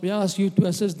 Allah, we ask you to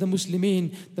assist the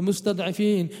Muslimin, the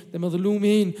Mustad'afeen, the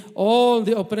Madhlumeen, all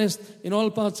the oppressed in all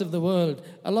parts of the world.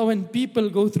 Allah, when people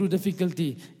go through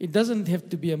difficulty, it doesn't have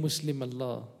to be a Muslim,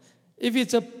 Allah. If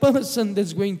it's a person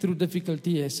that's going through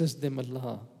difficulty, assist them,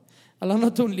 Allah. Allah,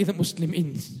 not only the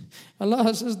Muslimin,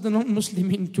 Allah says the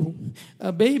non-Muslimin too.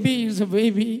 A baby is a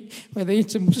baby, whether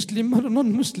it's a Muslim or a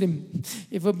non-Muslim.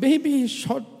 If a baby is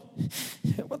shot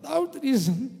without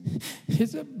reason,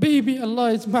 it's a baby,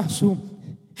 Allah, it's ma'soom.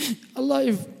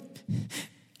 Allah,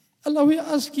 we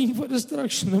are asking for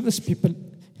destruction of these people.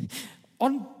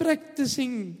 On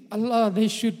practicing, Allah, they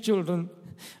shoot children.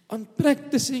 On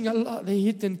practicing, Allah, they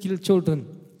hit and kill children.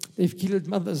 They've killed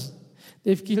mothers.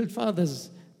 They've killed fathers.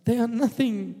 They are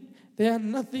nothing. They are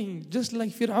nothing. Just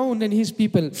like Fir'aun and his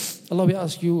people. Allah, we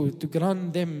ask you to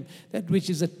grant them that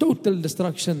which is a total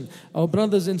destruction. Our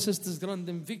brothers and sisters, grant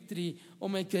them victory. Oh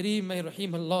my Kareem, my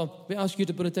Rahim, Allah. We ask you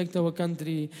to protect our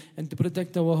country and to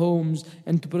protect our homes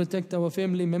and to protect our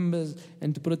family members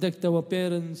and to protect our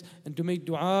parents and to make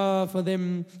dua for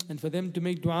them and for them to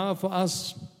make dua for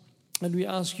us. And we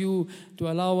ask you to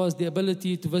allow us the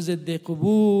ability to visit their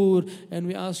qubur. And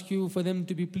we ask you for them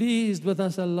to be pleased with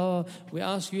us, Allah. We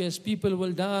ask you as people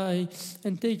will die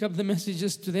and take up the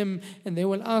messages to them. And they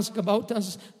will ask about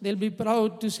us. They'll be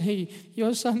proud to say,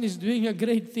 your son is doing a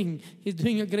great thing. He's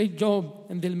doing a great job.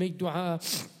 And they'll make dua.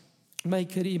 My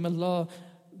Kareem, Allah.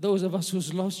 Those of us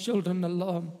who's lost children,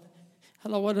 Allah.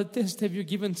 Allah, what a test have you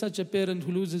given such a parent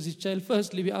who loses his child.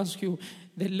 Firstly, we ask you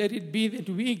that let it be that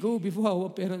we go before our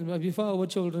parents, before our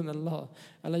children, Allah.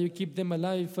 Allah, you keep them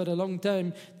alive for a long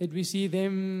time, that we see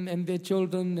them and their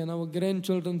children and our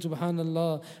grandchildren,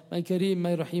 subhanallah. My Kareem,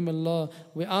 my Rahim, Allah.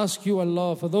 We ask you,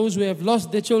 Allah, for those who have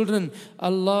lost their children,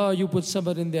 Allah, you put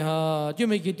sabr in their heart. You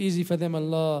make it easy for them,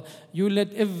 Allah. You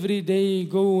let every day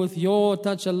go with your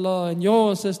touch, Allah, and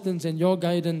your assistance and your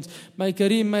guidance. My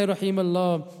Kareem, my Rahim,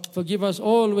 Allah. Forgive us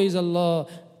always, Allah.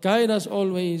 Guide us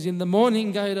always. In the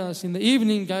morning, guide us. In the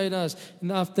evening, guide us. In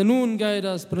the afternoon, guide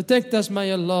us. Protect us,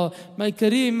 my Allah. My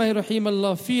Kareem, my Rahim,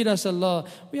 Allah. Feed us, Allah.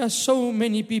 We are so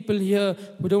many people here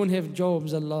who don't have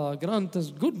jobs, Allah. Grant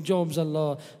us good jobs,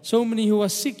 Allah. So many who are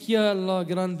sick here, Allah.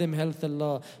 Grant them health,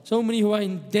 Allah. So many who are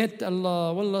in debt,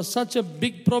 Allah. Wallah, such a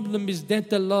big problem is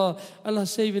debt, Allah. Allah,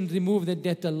 save and remove the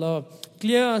debt, Allah.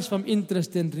 Clear us from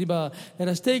interest and riba. Let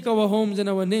us take our homes and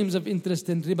our names of interest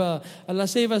and riba. Allah,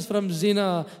 save us from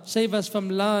zina. Save us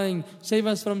from lying. Save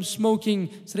us from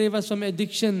smoking. Save us from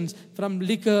addictions, from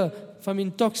liquor, from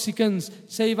intoxicants.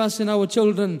 Save us and our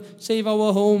children. Save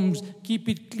our homes. Keep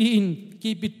it clean.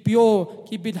 Keep it pure.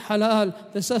 Keep it halal.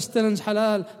 The sustenance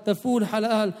halal. The food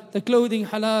halal. The clothing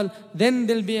halal. Then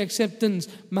there'll be acceptance.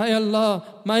 My Allah,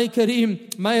 my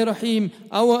Kareem, my Rahim,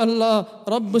 our Allah,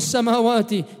 Rabbus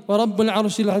Samawati wa Rabbul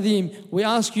Arshil Azim. We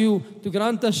ask you to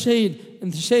grant us shade in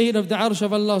the shade of the Arsh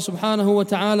of Allah subhanahu wa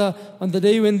ta'ala on the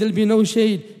day when there'll be no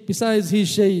shade besides His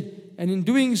shade. And in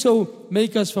doing so,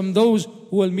 make us from those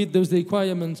who will meet those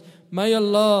requirements. My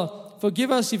Allah,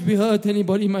 forgive us if we hurt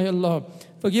anybody, my Allah.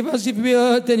 Forgive us if we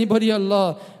hurt anybody,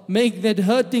 Allah. Make that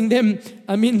hurting them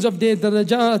a means of their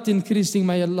darajat increasing,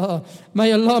 my Allah.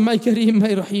 My Allah, my Kareem,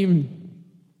 my Rahim.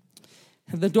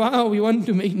 The dua we want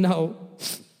to make now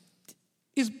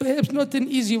is perhaps not an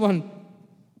easy one.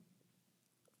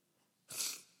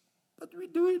 But we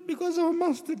do it because our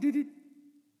Master did it.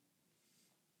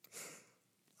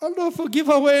 Allah, forgive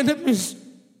our enemies.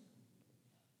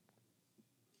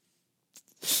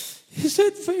 He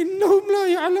said, فَإِنَّهُمْ لَا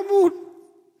يَعْلَمُونَ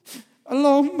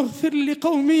اللهم اغفر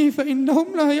لقومي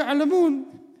فإنهم لا يعلمون.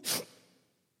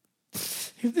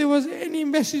 If there was any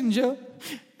messenger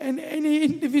and any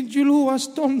individual who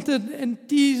was taunted and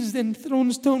teased and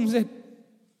thrown stones at,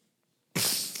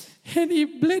 and he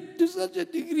bled to such a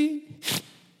degree,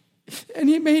 and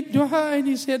he made dua and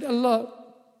he said, Allah,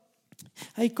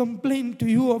 I complain to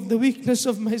you of the weakness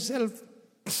of myself,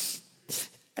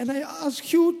 and I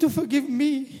ask you to forgive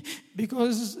me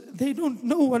because they don't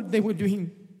know what they were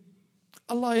doing.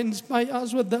 Allah inspire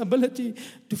us with the ability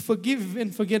to forgive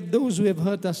and forget those who have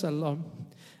hurt us, Allah.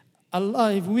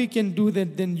 Allah, if we can do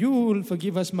that, then you will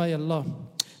forgive us, my Allah.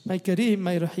 My Kareem,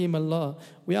 my Rahim, Allah.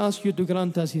 We ask you to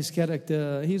grant us his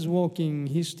character, his walking,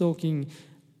 his talking,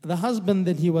 the husband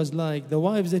that he was like, the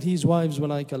wives that his wives were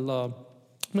like, Allah.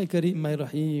 My Kareem, my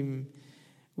Rahim.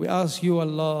 We ask you,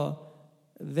 Allah,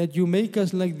 that you make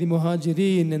us like the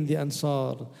Muhajirin and the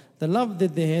Ansar. The love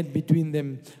that they had between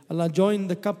them. Allah, join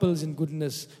the couples in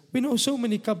goodness. We know so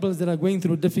many couples that are going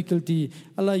through difficulty.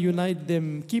 Allah, unite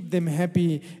them, keep them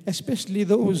happy, especially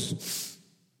those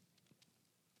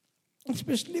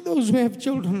who have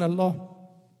children, Allah.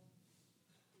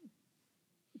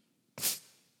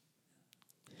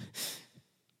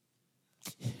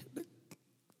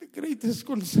 The greatest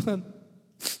concern.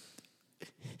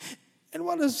 And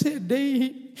what a sad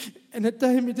day and a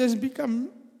time it has become.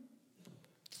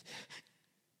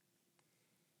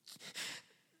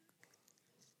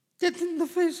 Yet in the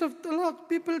face of talaq,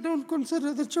 people don't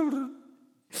consider the children.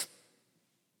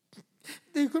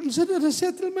 They consider the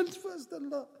settlements first,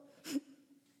 Allah.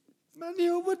 Money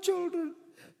over children.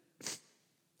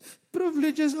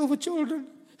 Privileges over children.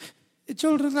 The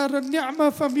children are a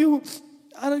ni'mah from you,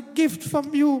 are a gift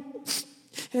from you.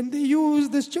 And they use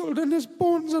these children as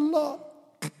pawns, Allah.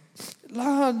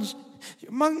 Large,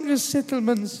 humongous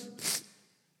settlements.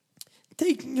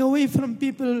 Taking away from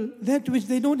people that which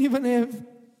they don't even have.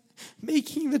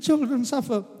 Making the children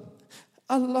suffer.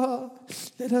 Allah,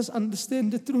 let us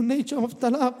understand the true nature of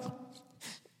talaq.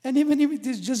 And even if it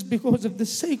is just because of the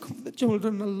sake of the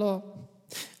children, Allah.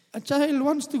 A child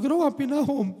wants to grow up in a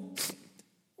home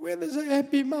where there's a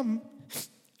happy mom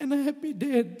and a happy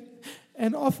dad.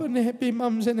 And often happy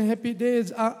moms and happy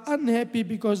dads are unhappy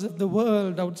because of the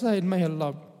world outside, my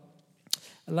Allah.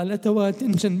 Allah, let our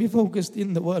attention be focused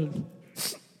in the world.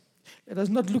 Let us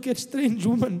not look at strange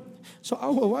women so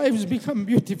our wives become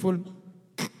beautiful.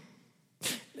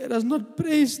 Let us not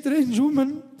praise strange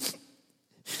women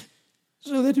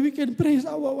so that we can praise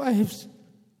our wives.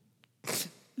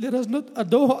 Let us not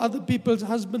adore other people's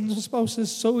husbands or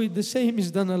spouses so the same is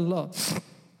done, Allah.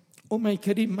 Oh my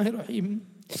Kareem, my Rahim.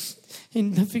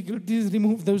 In difficulties,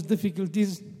 remove those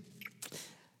difficulties.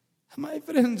 My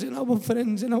friends and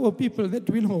our people that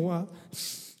we know are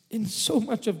in so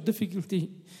much of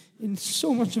difficulty, in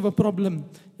so much of a problem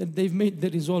that they've made the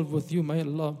resolve with you, my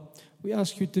Allah. We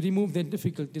ask you to remove their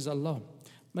difficulties, Allah.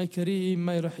 My Kareem,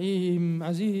 my Rahim,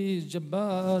 Aziz,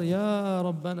 Jabbar, Ya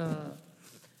Rabbana.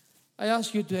 I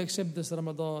ask you to accept this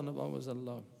Ramadan of ours,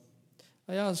 Allah.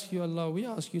 I ask you, Allah, we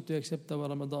ask you to accept our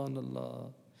Ramadan,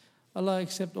 Allah. Allah,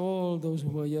 accept all those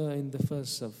who are here in the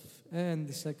first saf, and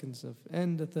the second saf,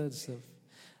 and the third saf.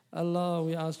 Allah,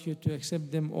 we ask you to accept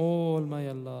them all, my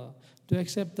Allah. To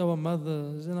accept our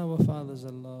mothers and our fathers,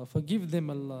 Allah. Forgive them,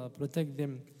 Allah. Protect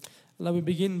them. Allah, we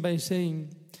begin by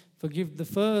saying, forgive the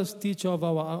first teacher of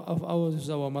ours,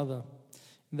 our mother.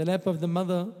 In the lap of the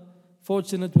mother,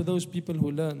 fortunate were those people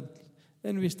who learned.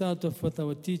 Then we start off with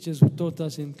our teachers who taught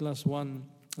us in class 1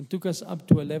 and took us up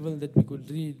to a level that we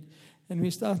could read. And we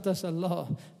start us, Allah,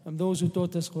 from those who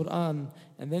taught us Qur'an.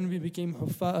 And then we became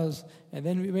Huffaz. And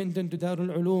then we went into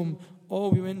Darul Uloom.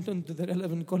 Or we went into the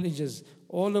relevant colleges.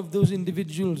 All of those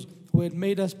individuals who had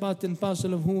made us part and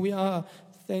parcel of who we are,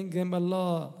 thank them,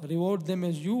 Allah. Reward them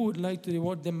as you would like to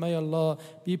reward them, my Allah.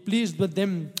 Be pleased with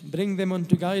them. Bring them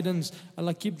onto guidance.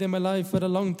 Allah, keep them alive for a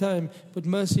long time. Put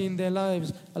mercy in their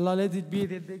lives. Allah, let it be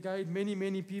that they guide many,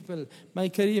 many people. My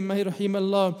Kareem, my Rahim,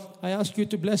 Allah, I ask you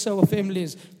to bless our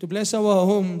families, to bless our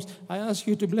homes. I ask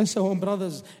you to bless our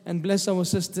brothers and bless our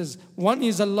sisters. One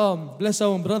is Allah. Bless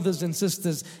our brothers and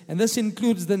sisters. And this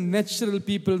includes the natural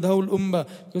people, the whole ummah.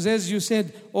 Because as you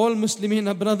said, all Muslimin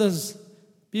are brothers.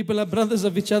 People are brothers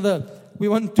of each other. We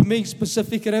want to make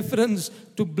specific reference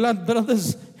to blood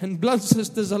brothers and blood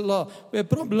sisters, Allah, where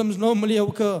problems normally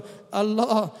occur.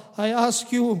 Allah, I ask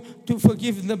you to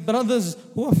forgive the brothers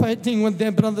who are fighting with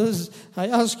their brothers. I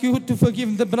ask you to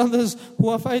forgive the brothers who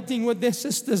are fighting with their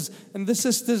sisters and the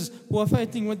sisters who are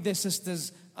fighting with their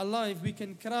sisters. Allah, if we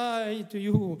can cry to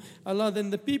you, Allah, then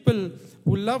the people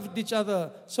who loved each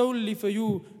other solely for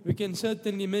you, we can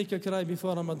certainly make a cry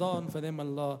before Ramadan for them,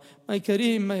 Allah. My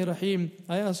Kareem, my Rahim,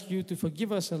 I ask you to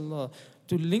forgive us, Allah,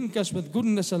 to link us with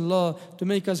goodness, Allah, to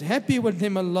make us happy with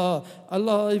them, Allah.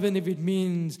 Allah, even if it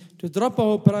means to drop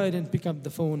our pride and pick up the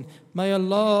phone. My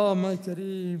Allah, my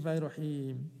Kareem, my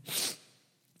Rahim.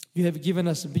 You have given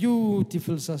us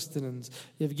beautiful sustenance.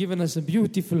 You have given us a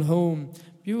beautiful home,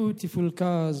 beautiful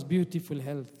cars, beautiful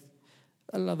health.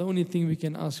 Allah, the only thing we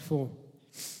can ask for,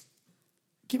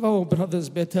 give our brothers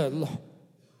better, Allah.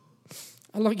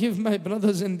 Allah, give my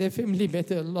brothers and their family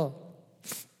better, Allah.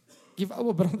 Give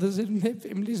our brothers and their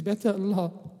families better,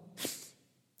 Allah.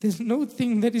 There's no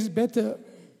thing that is better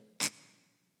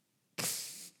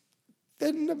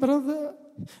than a brother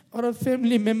or a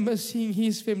family member seeing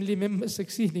his family member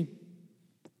succeeding.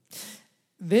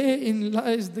 Therein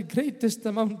lies the greatest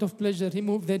amount of pleasure.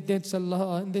 Remove their debts,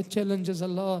 Allah, and their challenges,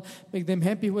 Allah. Make them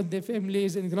happy with their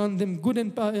families and grant them good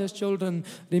and pious children.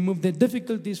 Remove their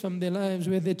difficulties from their lives.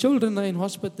 Where their children are in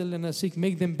hospital and are sick,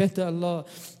 make them better, Allah.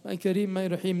 My Kareem, my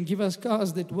Rahim, give us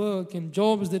cars that work and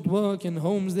jobs that work and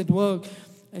homes that work.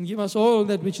 And give us all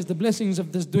that which is the blessings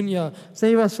of this dunya.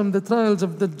 Save us from the trials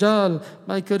of Dajjal.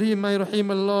 My Kareem, my Rahim,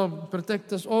 Allah.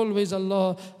 Protect us always,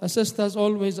 Allah. Assist us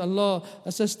always, Allah.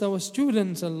 Assist our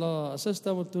students, Allah. Assist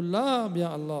our tullab,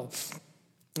 Ya Allah.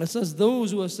 Assist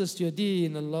those who assist your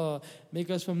deen, Allah. Make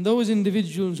us from those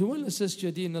individuals who will assist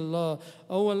your deen, Allah.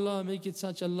 Oh Allah, make it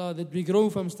such, Allah, that we grow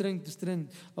from strength to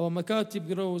strength. Our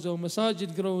makatib grows, our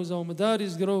masajid grows, our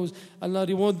madaris grows. Allah,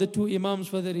 reward the two imams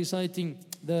for the reciting.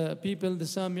 The people, the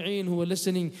sami'een who are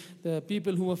listening, the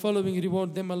people who are following,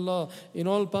 reward them, Allah. In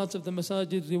all parts of the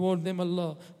masajid, reward them,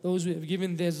 Allah. Those who have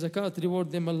given their zakat,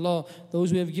 reward them, Allah.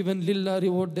 Those who have given lillah,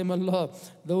 reward them, Allah.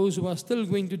 Those who are still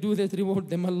going to do that, reward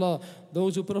them, Allah.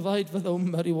 Those who provide for the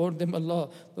ummah, reward them, Allah.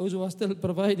 Those who are still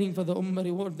providing for the ummah,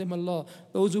 reward them, Allah.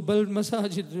 Those who build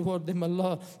masajid, reward them,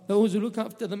 Allah. Those who look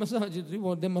after the masajid,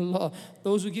 reward them, Allah.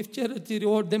 Those who give charity,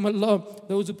 reward them, Allah.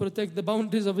 Those who protect the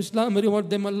boundaries of Islam, reward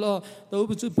them, Allah.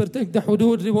 Those who protect the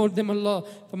hudud, reward them, Allah.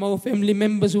 From our family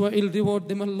members who are ill, reward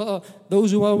them, Allah.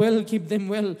 Those who are well, keep them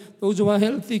well. Those who are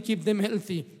healthy, keep them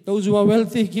healthy. Those who are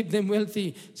wealthy, keep them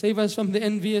wealthy. Save us from the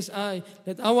envious eye.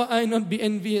 Let our eye not be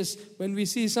envious when we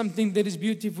see something that is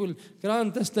beautiful.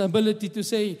 Grant us the ability to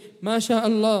say,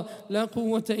 MashaAllah, la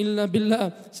quwwata illa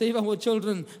billah. Save our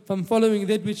children from following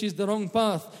that which is the wrong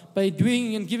path by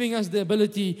doing and giving us the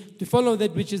ability to follow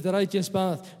that which is the righteous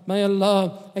path. May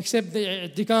Allah accept the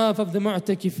i'tikaf of the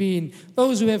mu'takifeen.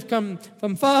 Those who have come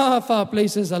from far, far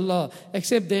places, Allah,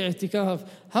 accept the i'tikaf.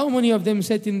 How many of them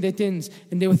sat in their tents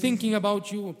and they were thinking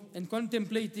about you and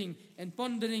contemplating and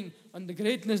pondering on the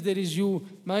greatness that is you.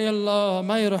 My Allah,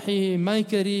 my Rahim, my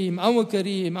Kareem,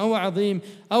 our Azim,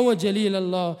 our Jaleel,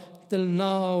 Allah. Till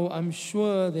now, I'm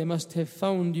sure they must have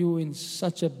found you in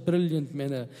such a brilliant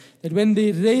manner that when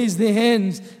they raise their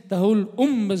hands, the whole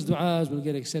ummah's du'as will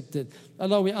get accepted.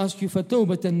 Allah, we ask you for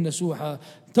tawbatan nasuha,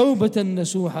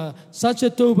 such a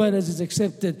tawbah as is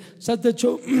accepted, such a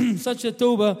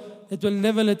tawbah that will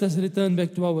never let us return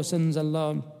back to our sins,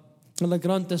 Allah. Allah,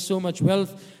 grant us so much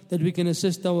wealth that we can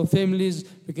assist our families,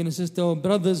 we can assist our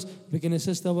brothers, we can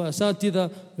assist our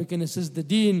asatida, we can assist the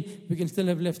deen, we can still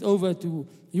have left over to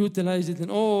utilize it in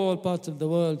all parts of the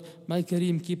world. My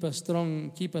Kareem, keep us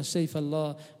strong, keep us safe,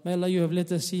 Allah. May Allah, you have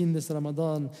let us see in this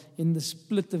Ramadan, in the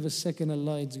split of a second,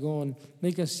 Allah, it's gone.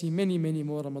 Make us see many, many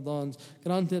more Ramadans.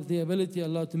 Grant us the ability,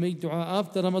 Allah, to make dua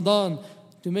after Ramadan,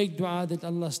 to make dua that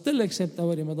Allah still accept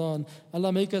our Ramadan.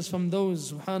 Allah, make us from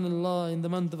those, subhanallah, in the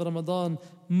month of Ramadan,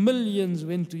 millions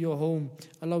went to your home.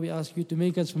 Allah, we ask you to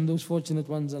make us from those fortunate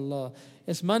ones, Allah.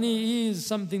 Yes, money is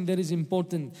something that is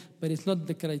important, but it's not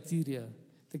the criteria.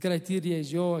 The criteria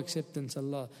is your acceptance,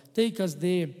 Allah. Take us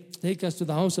there. Take us to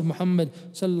the house of Muhammad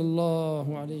sallallahu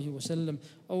alayhi wasallam.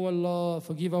 Oh Allah,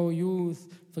 forgive our youth,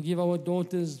 forgive our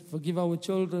daughters, forgive our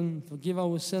children, forgive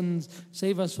our sins.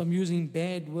 Save us from using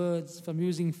bad words, from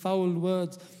using foul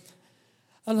words.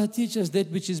 Allah, teach us that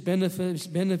which is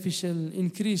beneficial.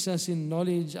 Increase us in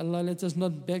knowledge. Allah, let us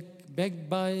not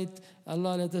backbite.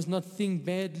 Allah, let us not think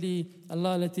badly.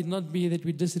 Allah, let it not be that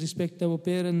we disrespect our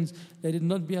parents. Let it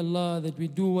not be, Allah, that we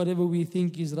do whatever we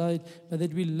think is right, but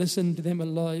that we listen to them,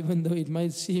 Allah, even though it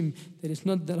might seem that it's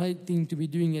not the right thing to be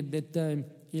doing at that time.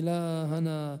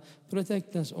 Ilahana,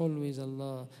 protect us always,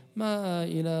 Allah. Ma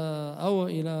ilah, our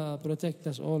ilah, protect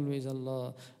us always,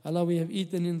 Allah. Allah, we have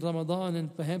eaten in Ramadan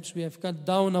and perhaps we have cut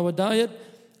down our diet.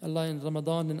 Allah, in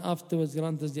Ramadan and afterwards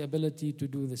grant us the ability to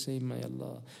do the same, my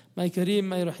Allah. My Kareem,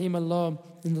 my Rahim, Allah,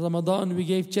 in Ramadan we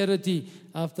gave charity.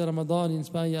 After Ramadan,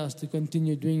 inspire us to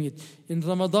continue doing it. In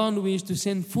Ramadan we used to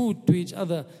send food to each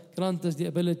other. Grant us the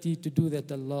ability to do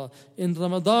that, Allah. In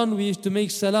Ramadan we used to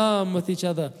make salam with each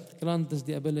other. Grant us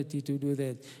the ability to do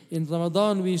that. In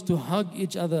Ramadan we used to hug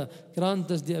each other. Grant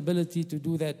us the ability to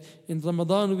do that. In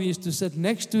Ramadan we used to sit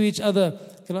next to each other.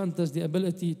 Grant us the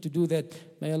ability to do that.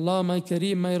 May Allah, my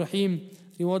Kareem, my Rahim,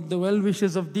 reward the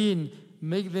well-wishers of deen.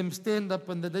 Make them stand up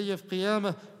on the day of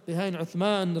Qiyamah behind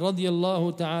Uthman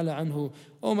radiallahu ta'ala anhu.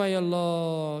 Oh my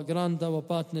Allah, grant our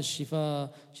partners shifa,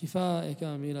 shifa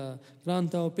kamila.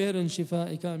 Grant our parents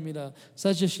shifa kamila.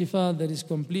 Such a shifa that is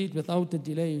complete without a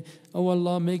delay. Oh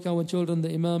Allah, make our children the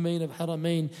Imamain of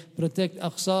Haramain. Protect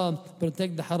Aqsa,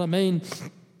 protect the Haramain.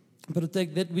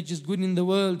 Protect that which is good in the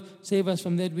world. Save us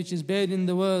from that which is bad in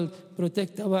the world.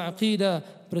 Protect our aqeedah.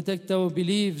 Protect our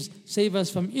beliefs. Save us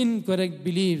from incorrect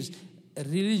beliefs.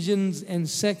 Religions and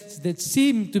sects that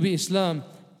seem to be Islam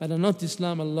but are not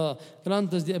Islam, Allah.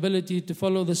 Grant us the ability to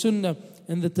follow the sunnah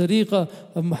and the tariqah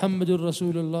of Muhammadur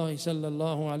Rasulullah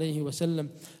sallallahu alayhi wa sallam.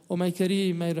 O my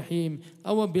Kareem, my Rahim,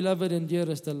 our beloved and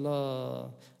dearest Allah.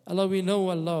 Allah, we know,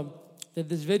 Allah, that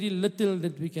there's very little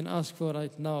that we can ask for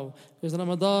right now because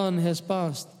Ramadan has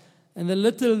passed, and the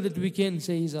little that we can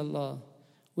say is, Allah,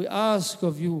 we ask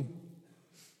of you,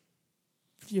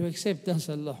 if you accept us,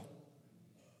 Allah.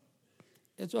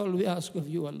 That's all we ask of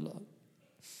you, Allah.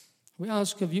 We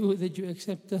ask of you that you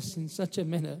accept us in such a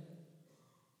manner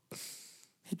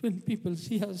that when people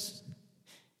see us,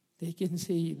 they can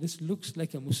say, this looks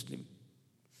like a Muslim.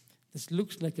 This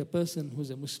looks like a person who's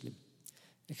a Muslim.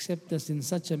 Accept us in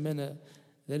such a manner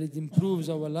that it improves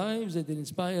our lives, that it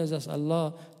inspires us,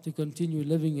 Allah, to continue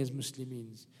living as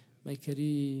Muslims. My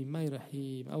Kareem, my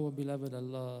Rahim, our beloved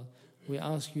Allah, we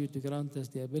ask you to grant us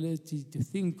the ability to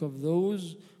think of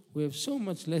those who have so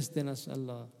much less than us,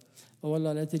 Allah. Oh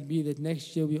Allah, let it be that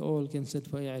next year we all can sit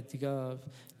for i'tikaf.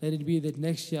 Let it be that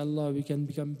next year, Allah, we can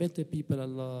become better people,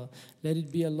 Allah. Let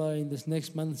it be, Allah, in this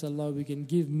next month, Allah, we can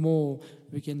give more,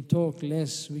 we can talk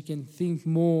less, we can think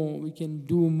more, we can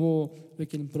do more, we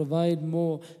can provide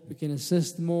more, we can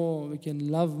assist more, we can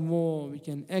love more, we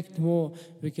can act more,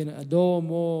 we can adore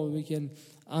more, we can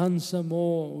answer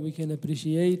more, we can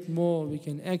appreciate more, we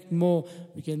can act more,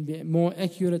 we can be more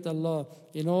accurate, Allah.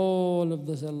 In all of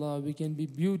this, Allah, we can be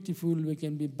beautiful, we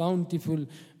can be bountiful,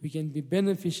 we can be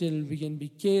beneficial, we can be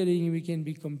caring, we can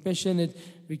be compassionate,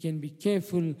 we can be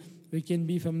careful, we can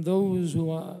be from those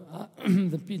who are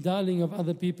the darling of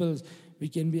other peoples. We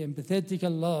can be empathetic,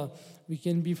 Allah. We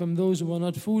can be from those who are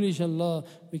not foolish, Allah.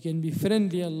 We can be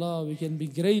friendly, Allah. We can be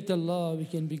great, Allah. We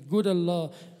can be good, Allah.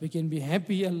 We can be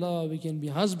happy, Allah. We can be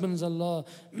husbands, Allah.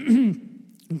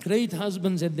 Great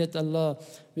husbands at that, Allah.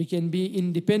 We can be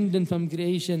independent from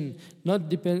creation, not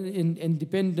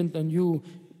dependent on you.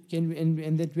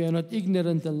 And that we are not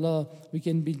ignorant, Allah. We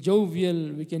can be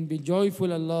jovial, we can be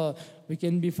joyful, Allah. We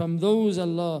can be from those,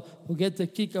 Allah, who get a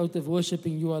kick out of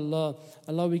worshipping you, Allah.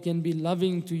 Allah, we can be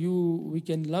loving to you, we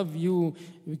can love you,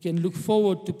 we can look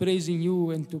forward to praising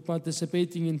you and to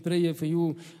participating in prayer for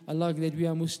you. Allah, that we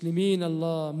are Muslimin,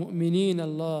 Allah, Mu'mineen,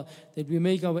 Allah, that we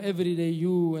make our everyday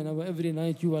you and our every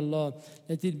night you, Allah.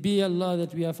 Let it be, Allah,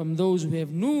 that we are from those who have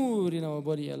noor in our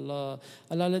body, Allah.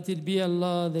 Allah, let it be,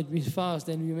 Allah, that we fast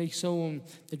and we make sawm,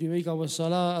 that we make our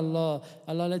salah, Allah.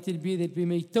 Allah, let it be that we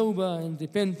make tawbah and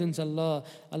repentance, Allah.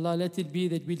 Allah, let it be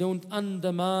that we don't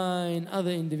undermine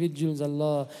other individuals,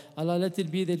 Allah. Allah, let it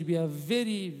be that we are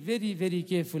very, very, very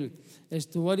careful as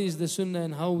to what is the sunnah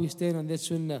and how we stand on that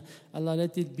sunnah. Allah,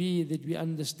 let it be that we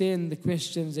understand the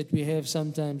questions that we have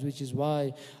sometimes, which is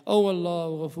why. Oh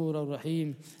Allah, Ghafoor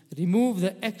ar-Rahim, remove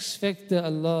the X factor,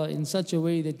 Allah, in such a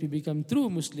way that we become true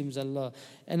Muslims, Allah.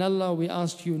 And Allah, we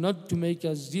ask you not to make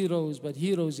us zeros, but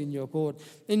heroes in your court.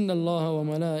 Inna Allah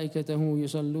wa malaikatahu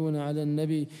yusalluna ala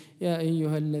nabi ya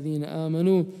ayyuha alladhina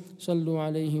amanu sallu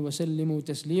alayhi wa sallimu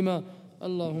taslima.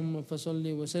 Allahumma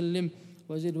fasalli wa sallim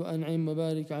وزد وأنعم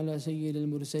وبارك على سيد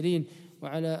المرسلين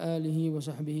وعلى آله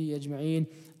وصحبه أجمعين.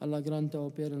 Allah, grant our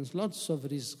parents lots of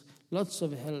rizq, lots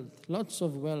of health, lots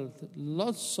of wealth,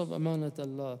 lots of amanat,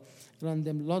 Allah. Grant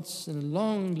them lots and a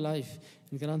long life,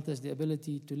 and grant us the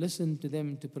ability to listen to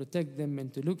them, to protect them,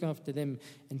 and to look after them,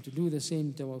 and to do the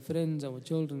same to our friends, our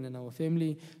children, and our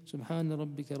family. Subhana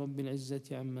rabbika rabbil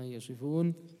izzati amma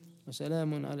yasifun wa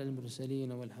salamun ala al-mursaleen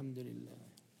walhamdulillah.